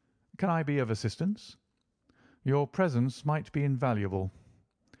 Can I be of assistance? Your presence might be invaluable.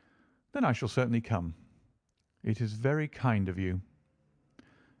 Then I shall certainly come. It is very kind of you.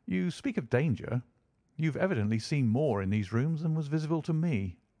 You speak of danger. You've evidently seen more in these rooms than was visible to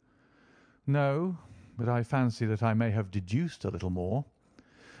me." "No, but I fancy that I may have deduced a little more.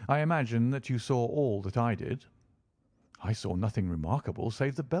 I imagine that you saw all that I did." "I saw nothing remarkable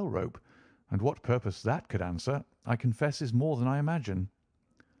save the bell rope, and what purpose that could answer, I confess, is more than I imagine."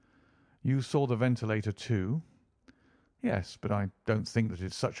 "You saw the ventilator too?" "Yes, but I don't think that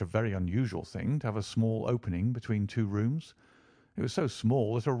it's such a very unusual thing to have a small opening between two rooms. It was so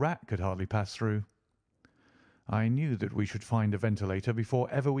small that a rat could hardly pass through." "I knew that we should find a ventilator before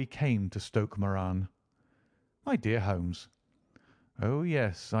ever we came to Stoke Moran." "My dear Holmes." "Oh,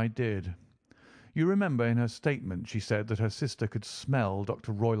 yes, I did. You remember in her statement she said that her sister could smell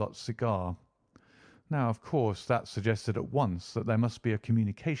Dr. Roylott's cigar. Now, of course, that suggested at once that there must be a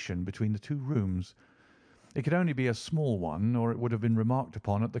communication between the two rooms. It could only be a small one, or it would have been remarked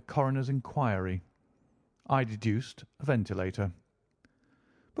upon at the coroner's inquiry. I deduced a ventilator."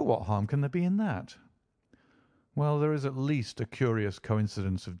 "But what harm can there be in that?" "Well, there is at least a curious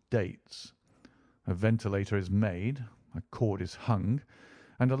coincidence of dates. A ventilator is made, a cord is hung,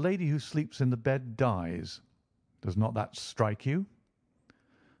 and a lady who sleeps in the bed dies. Does not that strike you?"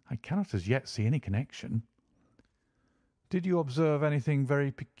 "I cannot as yet see any connection." "Did you observe anything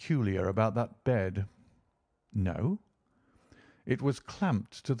very peculiar about that bed?" "No." "It was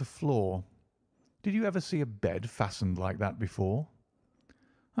clamped to the floor. Did you ever see a bed fastened like that before?"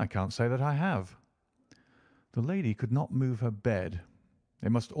 "I can't say that I have." "The lady could not move her bed.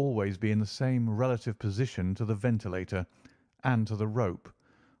 It must always be in the same relative position to the ventilator and to the rope,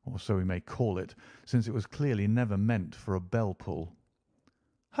 or so we may call it, since it was clearly never meant for a bell pull."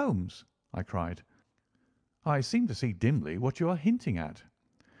 "Holmes," I cried, "I seem to see dimly what you are hinting at.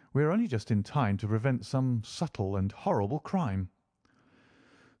 We are only just in time to prevent some subtle and horrible crime."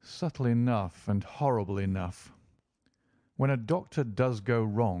 "Subtle enough and horrible enough. When a doctor does go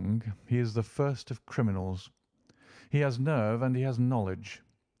wrong, he is the first of criminals. He has nerve and he has knowledge.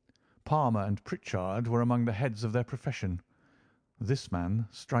 Palmer and Pritchard were among the heads of their profession. This man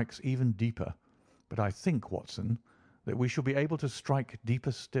strikes even deeper, but I think, Watson, that we shall be able to strike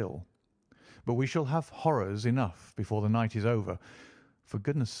deeper still. But we shall have horrors enough before the night is over. For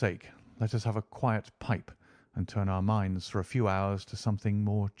goodness' sake, let us have a quiet pipe and turn our minds for a few hours to something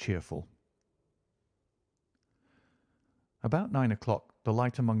more cheerful." About 9 o'clock the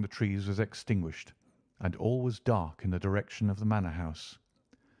light among the trees was extinguished, and all was dark in the direction of the manor house.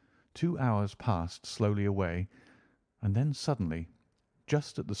 2 hours passed slowly away, and then suddenly,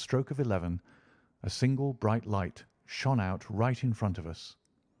 just at the stroke of 11, a single bright light shone out right in front of us.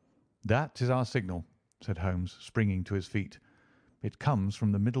 "That is our signal," said Holmes, springing to his feet. "It comes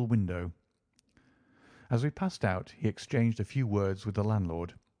from the middle window." As we passed out he exchanged a few words with the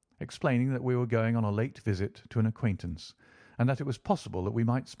landlord, explaining that we were going on a late visit to an acquaintance, and that it was possible that we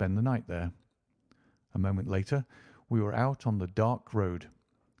might spend the night there. A moment later we were out on the dark road,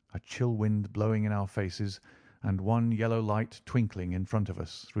 a chill wind blowing in our faces, and one yellow light twinkling in front of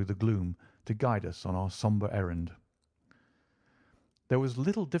us through the gloom to guide us on our sombre errand. There was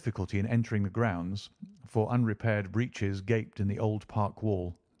little difficulty in entering the grounds, for unrepaired breaches gaped in the old park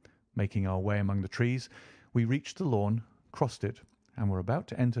wall. Making our way among the trees, we reached the lawn, crossed it, and were about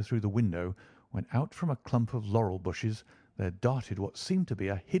to enter through the window when out from a clump of laurel bushes there darted what seemed to be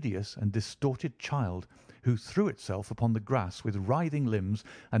a hideous and distorted child, who threw itself upon the grass with writhing limbs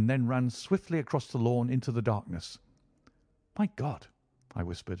and then ran swiftly across the lawn into the darkness. "My God!" I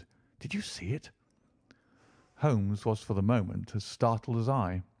whispered. "Did you see it?" Holmes was for the moment as startled as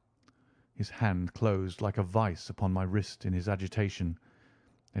I. His hand closed like a vice upon my wrist in his agitation.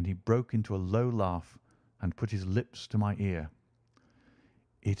 Then he broke into a low laugh and put his lips to my ear.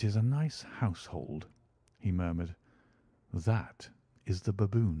 "It is a nice household," he murmured. "That is the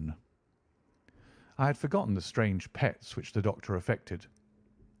baboon." I had forgotten the strange pets which the doctor affected.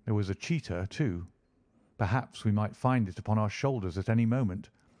 There was a cheetah, too. Perhaps we might find it upon our shoulders at any moment.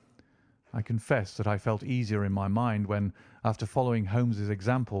 I confess that I felt easier in my mind when, after following Holmes's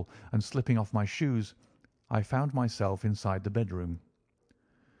example and slipping off my shoes, I found myself inside the bedroom.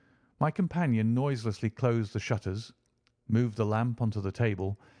 My companion noiselessly closed the shutters, moved the lamp onto the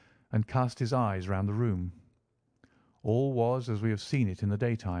table, and cast his eyes round the room. All was as we have seen it in the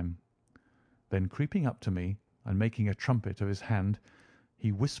daytime. Then, creeping up to me and making a trumpet of his hand,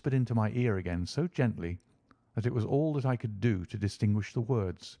 he whispered into my ear again so gently that it was all that I could do to distinguish the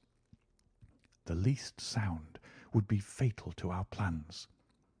words. "The least sound would be fatal to our plans."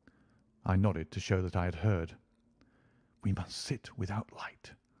 I nodded to show that I had heard. "We must sit without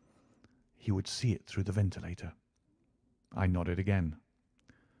light. He would see it through the ventilator." I nodded again.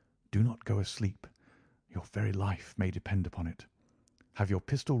 "Do not go asleep. Your very life may depend upon it. Have your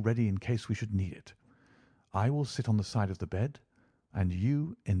pistol ready in case we should need it. I will sit on the side of the bed, and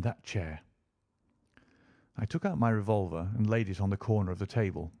you in that chair." I took out my revolver and laid it on the corner of the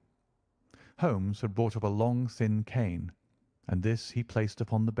table. Holmes had brought up a long, thin cane, and this he placed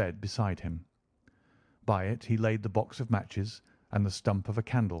upon the bed beside him. By it he laid the box of matches and the stump of a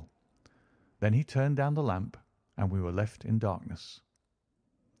candle. Then he turned down the lamp, and we were left in darkness.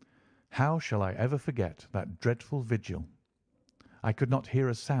 How shall I ever forget that dreadful vigil? I could not hear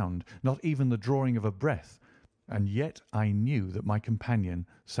a sound, not even the drawing of a breath, and yet I knew that my companion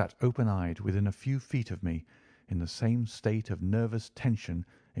sat open-eyed within a few feet of me in the same state of nervous tension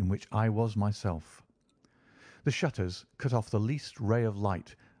in which I was myself. The shutters cut off the least ray of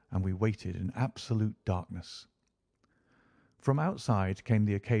light, and we waited in absolute darkness. From outside came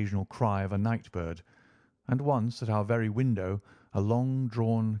the occasional cry of a night bird, and once at our very window a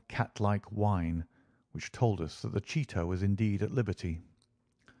long-drawn cat-like whine, which told us that the cheetah was indeed at liberty.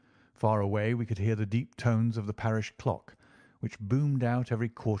 Far away we could hear the deep tones of the parish clock, which boomed out every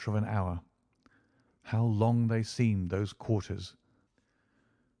quarter of an hour. How long they seemed, those quarters!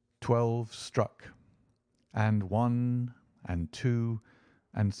 12 struck, and 1, and 2,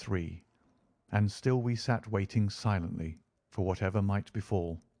 and 3, and still we sat waiting silently for whatever might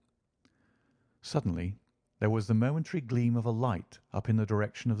befall. Suddenly there was the momentary gleam of a light up in the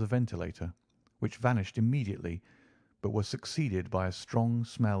direction of the ventilator, which vanished immediately, but was succeeded by a strong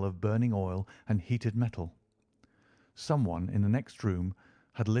smell of burning oil and heated metal. Someone in the next room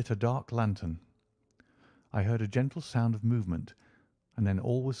had lit a dark lantern. I heard a gentle sound of movement, and then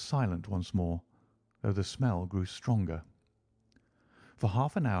all was silent once more, though the smell grew stronger. For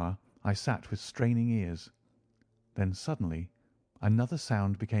half an hour I sat with straining ears. Then suddenly another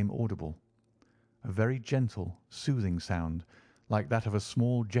sound became audible, a very gentle, soothing sound, like that of a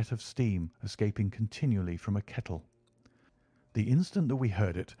small jet of steam escaping continually from a kettle. The instant that we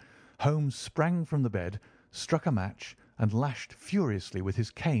heard it, Holmes sprang from the bed, struck a match, and lashed furiously with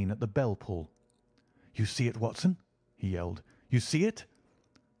his cane at the bell pull. "You see it, Watson?" he yelled. "You see it?"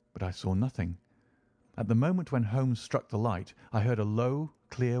 But I saw nothing. At the moment when Holmes struck the light, I heard a low,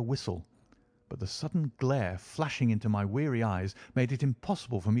 clear whistle, but the sudden glare flashing into my weary eyes made it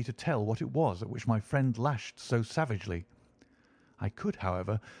impossible for me to tell what it was at which my friend lashed so savagely. I could,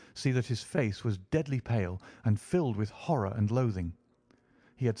 however, see that his face was deadly pale and filled with horror and loathing.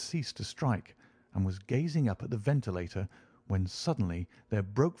 He had ceased to strike, and was gazing up at the ventilator, when suddenly there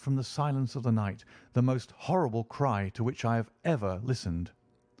broke from the silence of the night the most horrible cry to which I have ever listened.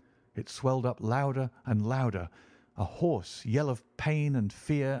 It swelled up louder and louder, a hoarse yell of pain and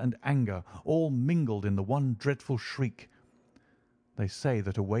fear and anger, all mingled in the one dreadful shriek. They say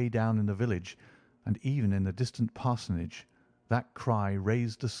that away down in the village, and even in the distant parsonage, that cry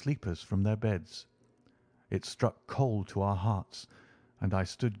raised the sleepers from their beds. It struck cold to our hearts, and I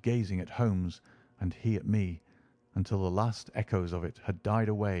stood gazing at Holmes and he at me, until the last echoes of it had died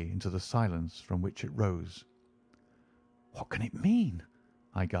away into the silence from which it rose. "What can it mean?"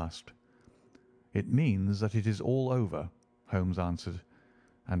 I gasped. "It means that it is all over," Holmes answered,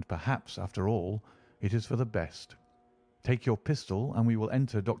 "and perhaps, after all, it is for the best. Take your pistol, and we will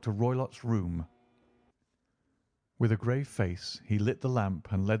enter Dr. Roylott's room." With a grave face he lit the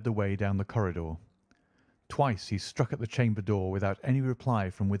lamp and led the way down the corridor. Twice he struck at the chamber door without any reply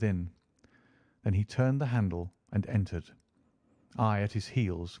from within. Then he turned the handle and entered, I at his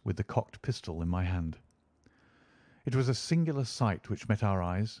heels with the cocked pistol in my hand. It was a singular sight which met our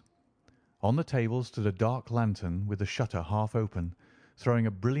eyes. On the table stood a dark lantern with the shutter half open, throwing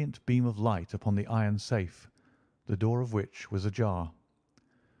a brilliant beam of light upon the iron safe, the door of which was ajar.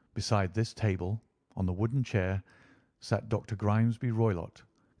 Beside this table, on the wooden chair, sat Dr. Grimesby Roylott,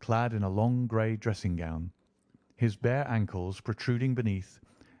 clad in a long grey dressing-gown, his bare ankles protruding beneath,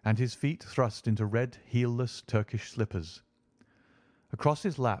 and his feet thrust into red heelless Turkish slippers. Across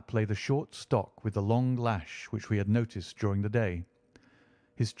his lap lay the short stock with the long lash which we had noticed during the day.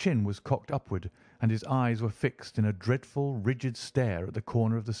 His chin was cocked upward, and his eyes were fixed in a dreadful, rigid stare at the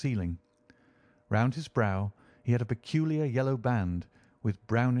corner of the ceiling. Round his brow he had a peculiar yellow band, with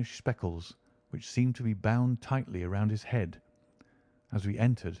brownish speckles, which seemed to be bound tightly around his head. As we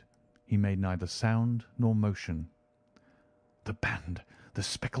entered, he made neither sound nor motion. "The band, the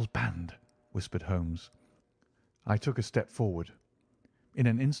speckled band," whispered Holmes. I took a step forward. In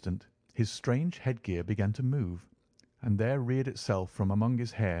an instant his strange headgear began to move, and there reared itself from among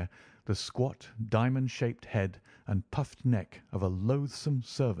his hair the squat, diamond-shaped head and puffed neck of a loathsome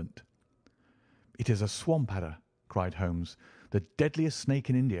servant. "It is a swamp adder," cried Holmes, "the deadliest snake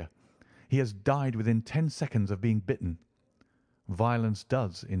in India. He has died within 10 seconds of being bitten. Violence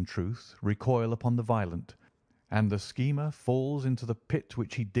does, in truth, recoil upon the violent, and the schemer falls into the pit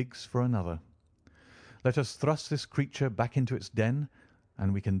which he digs for another. Let us thrust this creature back into its den,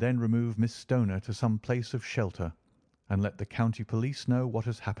 and we can then remove Miss Stoner to some place of shelter, and let the county police know what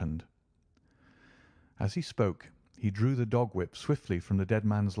has happened." As he spoke, he drew the dog whip swiftly from the dead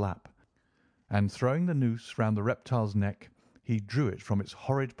man's lap, and throwing the noose round the reptile's neck, he drew it from its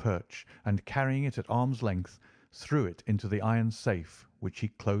horrid perch, and carrying it at arm's length, threw it into the iron safe, which he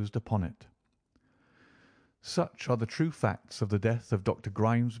closed upon it. Such are the true facts of the death of Dr.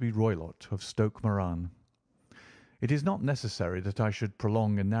 Grimesby Roylott of Stoke Moran. It is not necessary that I should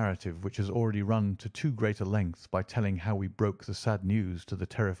prolong a narrative which has already run to too great a length by telling how we broke the sad news to the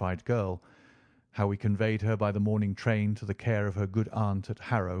terrified girl, how we conveyed her by the morning train to the care of her good aunt at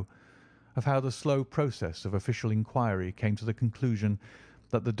Harrow, of how the slow process of official inquiry came to the conclusion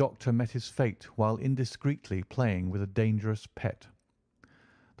that the doctor met his fate while indiscreetly playing with a dangerous pet.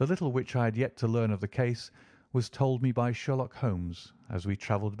 The little which I had yet to learn of the case was told me by Sherlock Holmes as we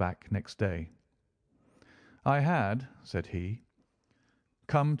travelled back next day. "I had," said he,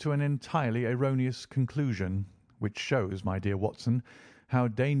 "come to an entirely erroneous conclusion, which shows, my dear Watson, how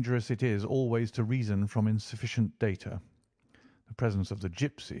dangerous it is always to reason from insufficient data. The presence of the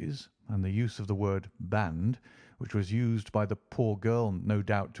gipsies, and the use of the word band, which was used by the poor girl no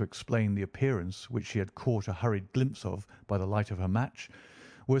doubt to explain the appearance which she had caught a hurried glimpse of by the light of her match,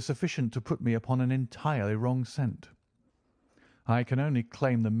 were sufficient to put me upon an entirely wrong scent. I can only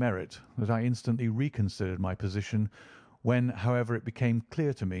claim the merit that I instantly reconsidered my position when, however, it became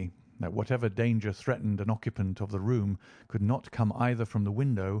clear to me that whatever danger threatened an occupant of the room could not come either from the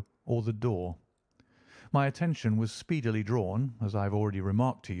window or the door. My attention was speedily drawn, as I have already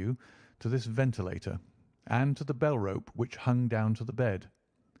remarked to you, to this ventilator, and to the bell rope which hung down to the bed.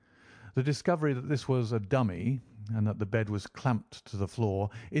 The discovery that this was a dummy, and that the bed was clamped to the floor,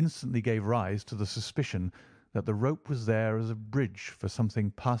 instantly gave rise to the suspicion that the rope was there as a bridge for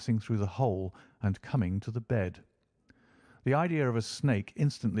something passing through the hole and coming to the bed. The idea of a snake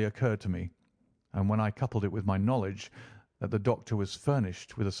instantly occurred to me, and when I coupled it with my knowledge that the doctor was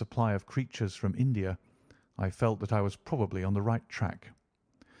furnished with a supply of creatures from India, I felt that I was probably on the right track.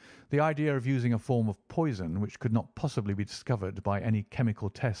 The idea of using a form of poison which could not possibly be discovered by any chemical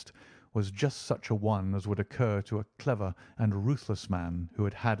test was just such a one as would occur to a clever and ruthless man who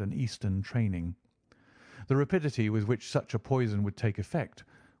had had an Eastern training. The rapidity with which such a poison would take effect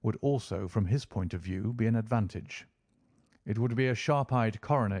would also, from his point of view, be an advantage. It would be a sharp-eyed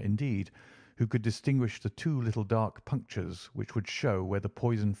coroner, indeed, who could distinguish the two little dark punctures which would show where the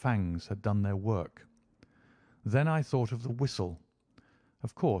poison fangs had done their work. Then I thought of the whistle.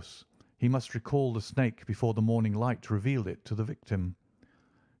 Of course, he must recall the snake before the morning light revealed it to the victim.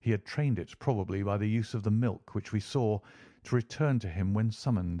 He had trained it, probably by the use of the milk which we saw, to return to him when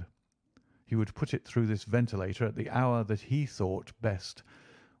summoned. He would put it through this ventilator at the hour that he thought best,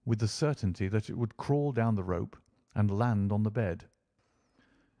 with the certainty that it would crawl down the rope and land on the bed.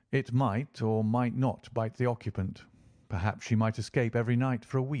 It might or might not bite the occupant. Perhaps she might escape every night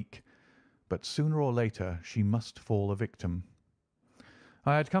for a week, but sooner or later she must fall a victim.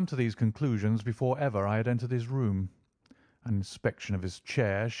 I had come to these conclusions before ever I had entered his room. An inspection of his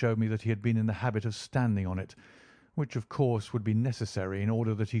chair showed me that he had been in the habit of standing on it, which of course would be necessary in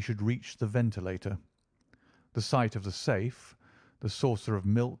order that he should reach the ventilator. The sight of the safe, the saucer of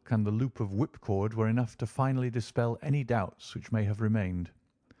milk, and the loop of whipcord were enough to finally dispel any doubts which may have remained.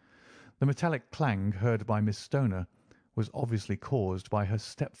 The metallic clang heard by Miss Stoner was obviously caused by her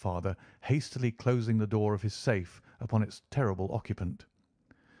stepfather hastily closing the door of his safe upon its terrible occupant.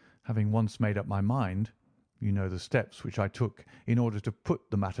 Having once made up my mind, you know the steps which I took in order to put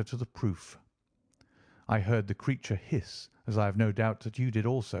the matter to the proof. I heard the creature hiss, as I have no doubt that you did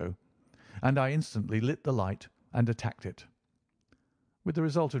also, and I instantly lit the light and attacked it, with the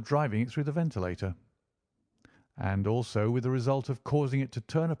result of driving it through the ventilator. and also with the result of causing it to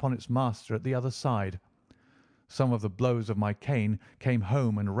turn upon its master at the other side. Some of the blows of my cane came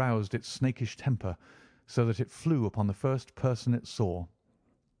home and roused its snakish temper, so that it flew upon the first person it saw.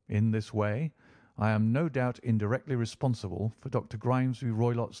 In this way I am no doubt indirectly responsible for Dr. Grimesby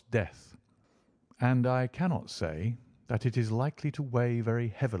Roylott's death, and I cannot say that it is likely to weigh very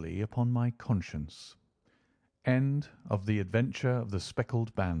heavily upon my conscience. End of The Adventure of the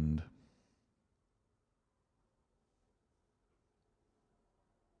Speckled Band.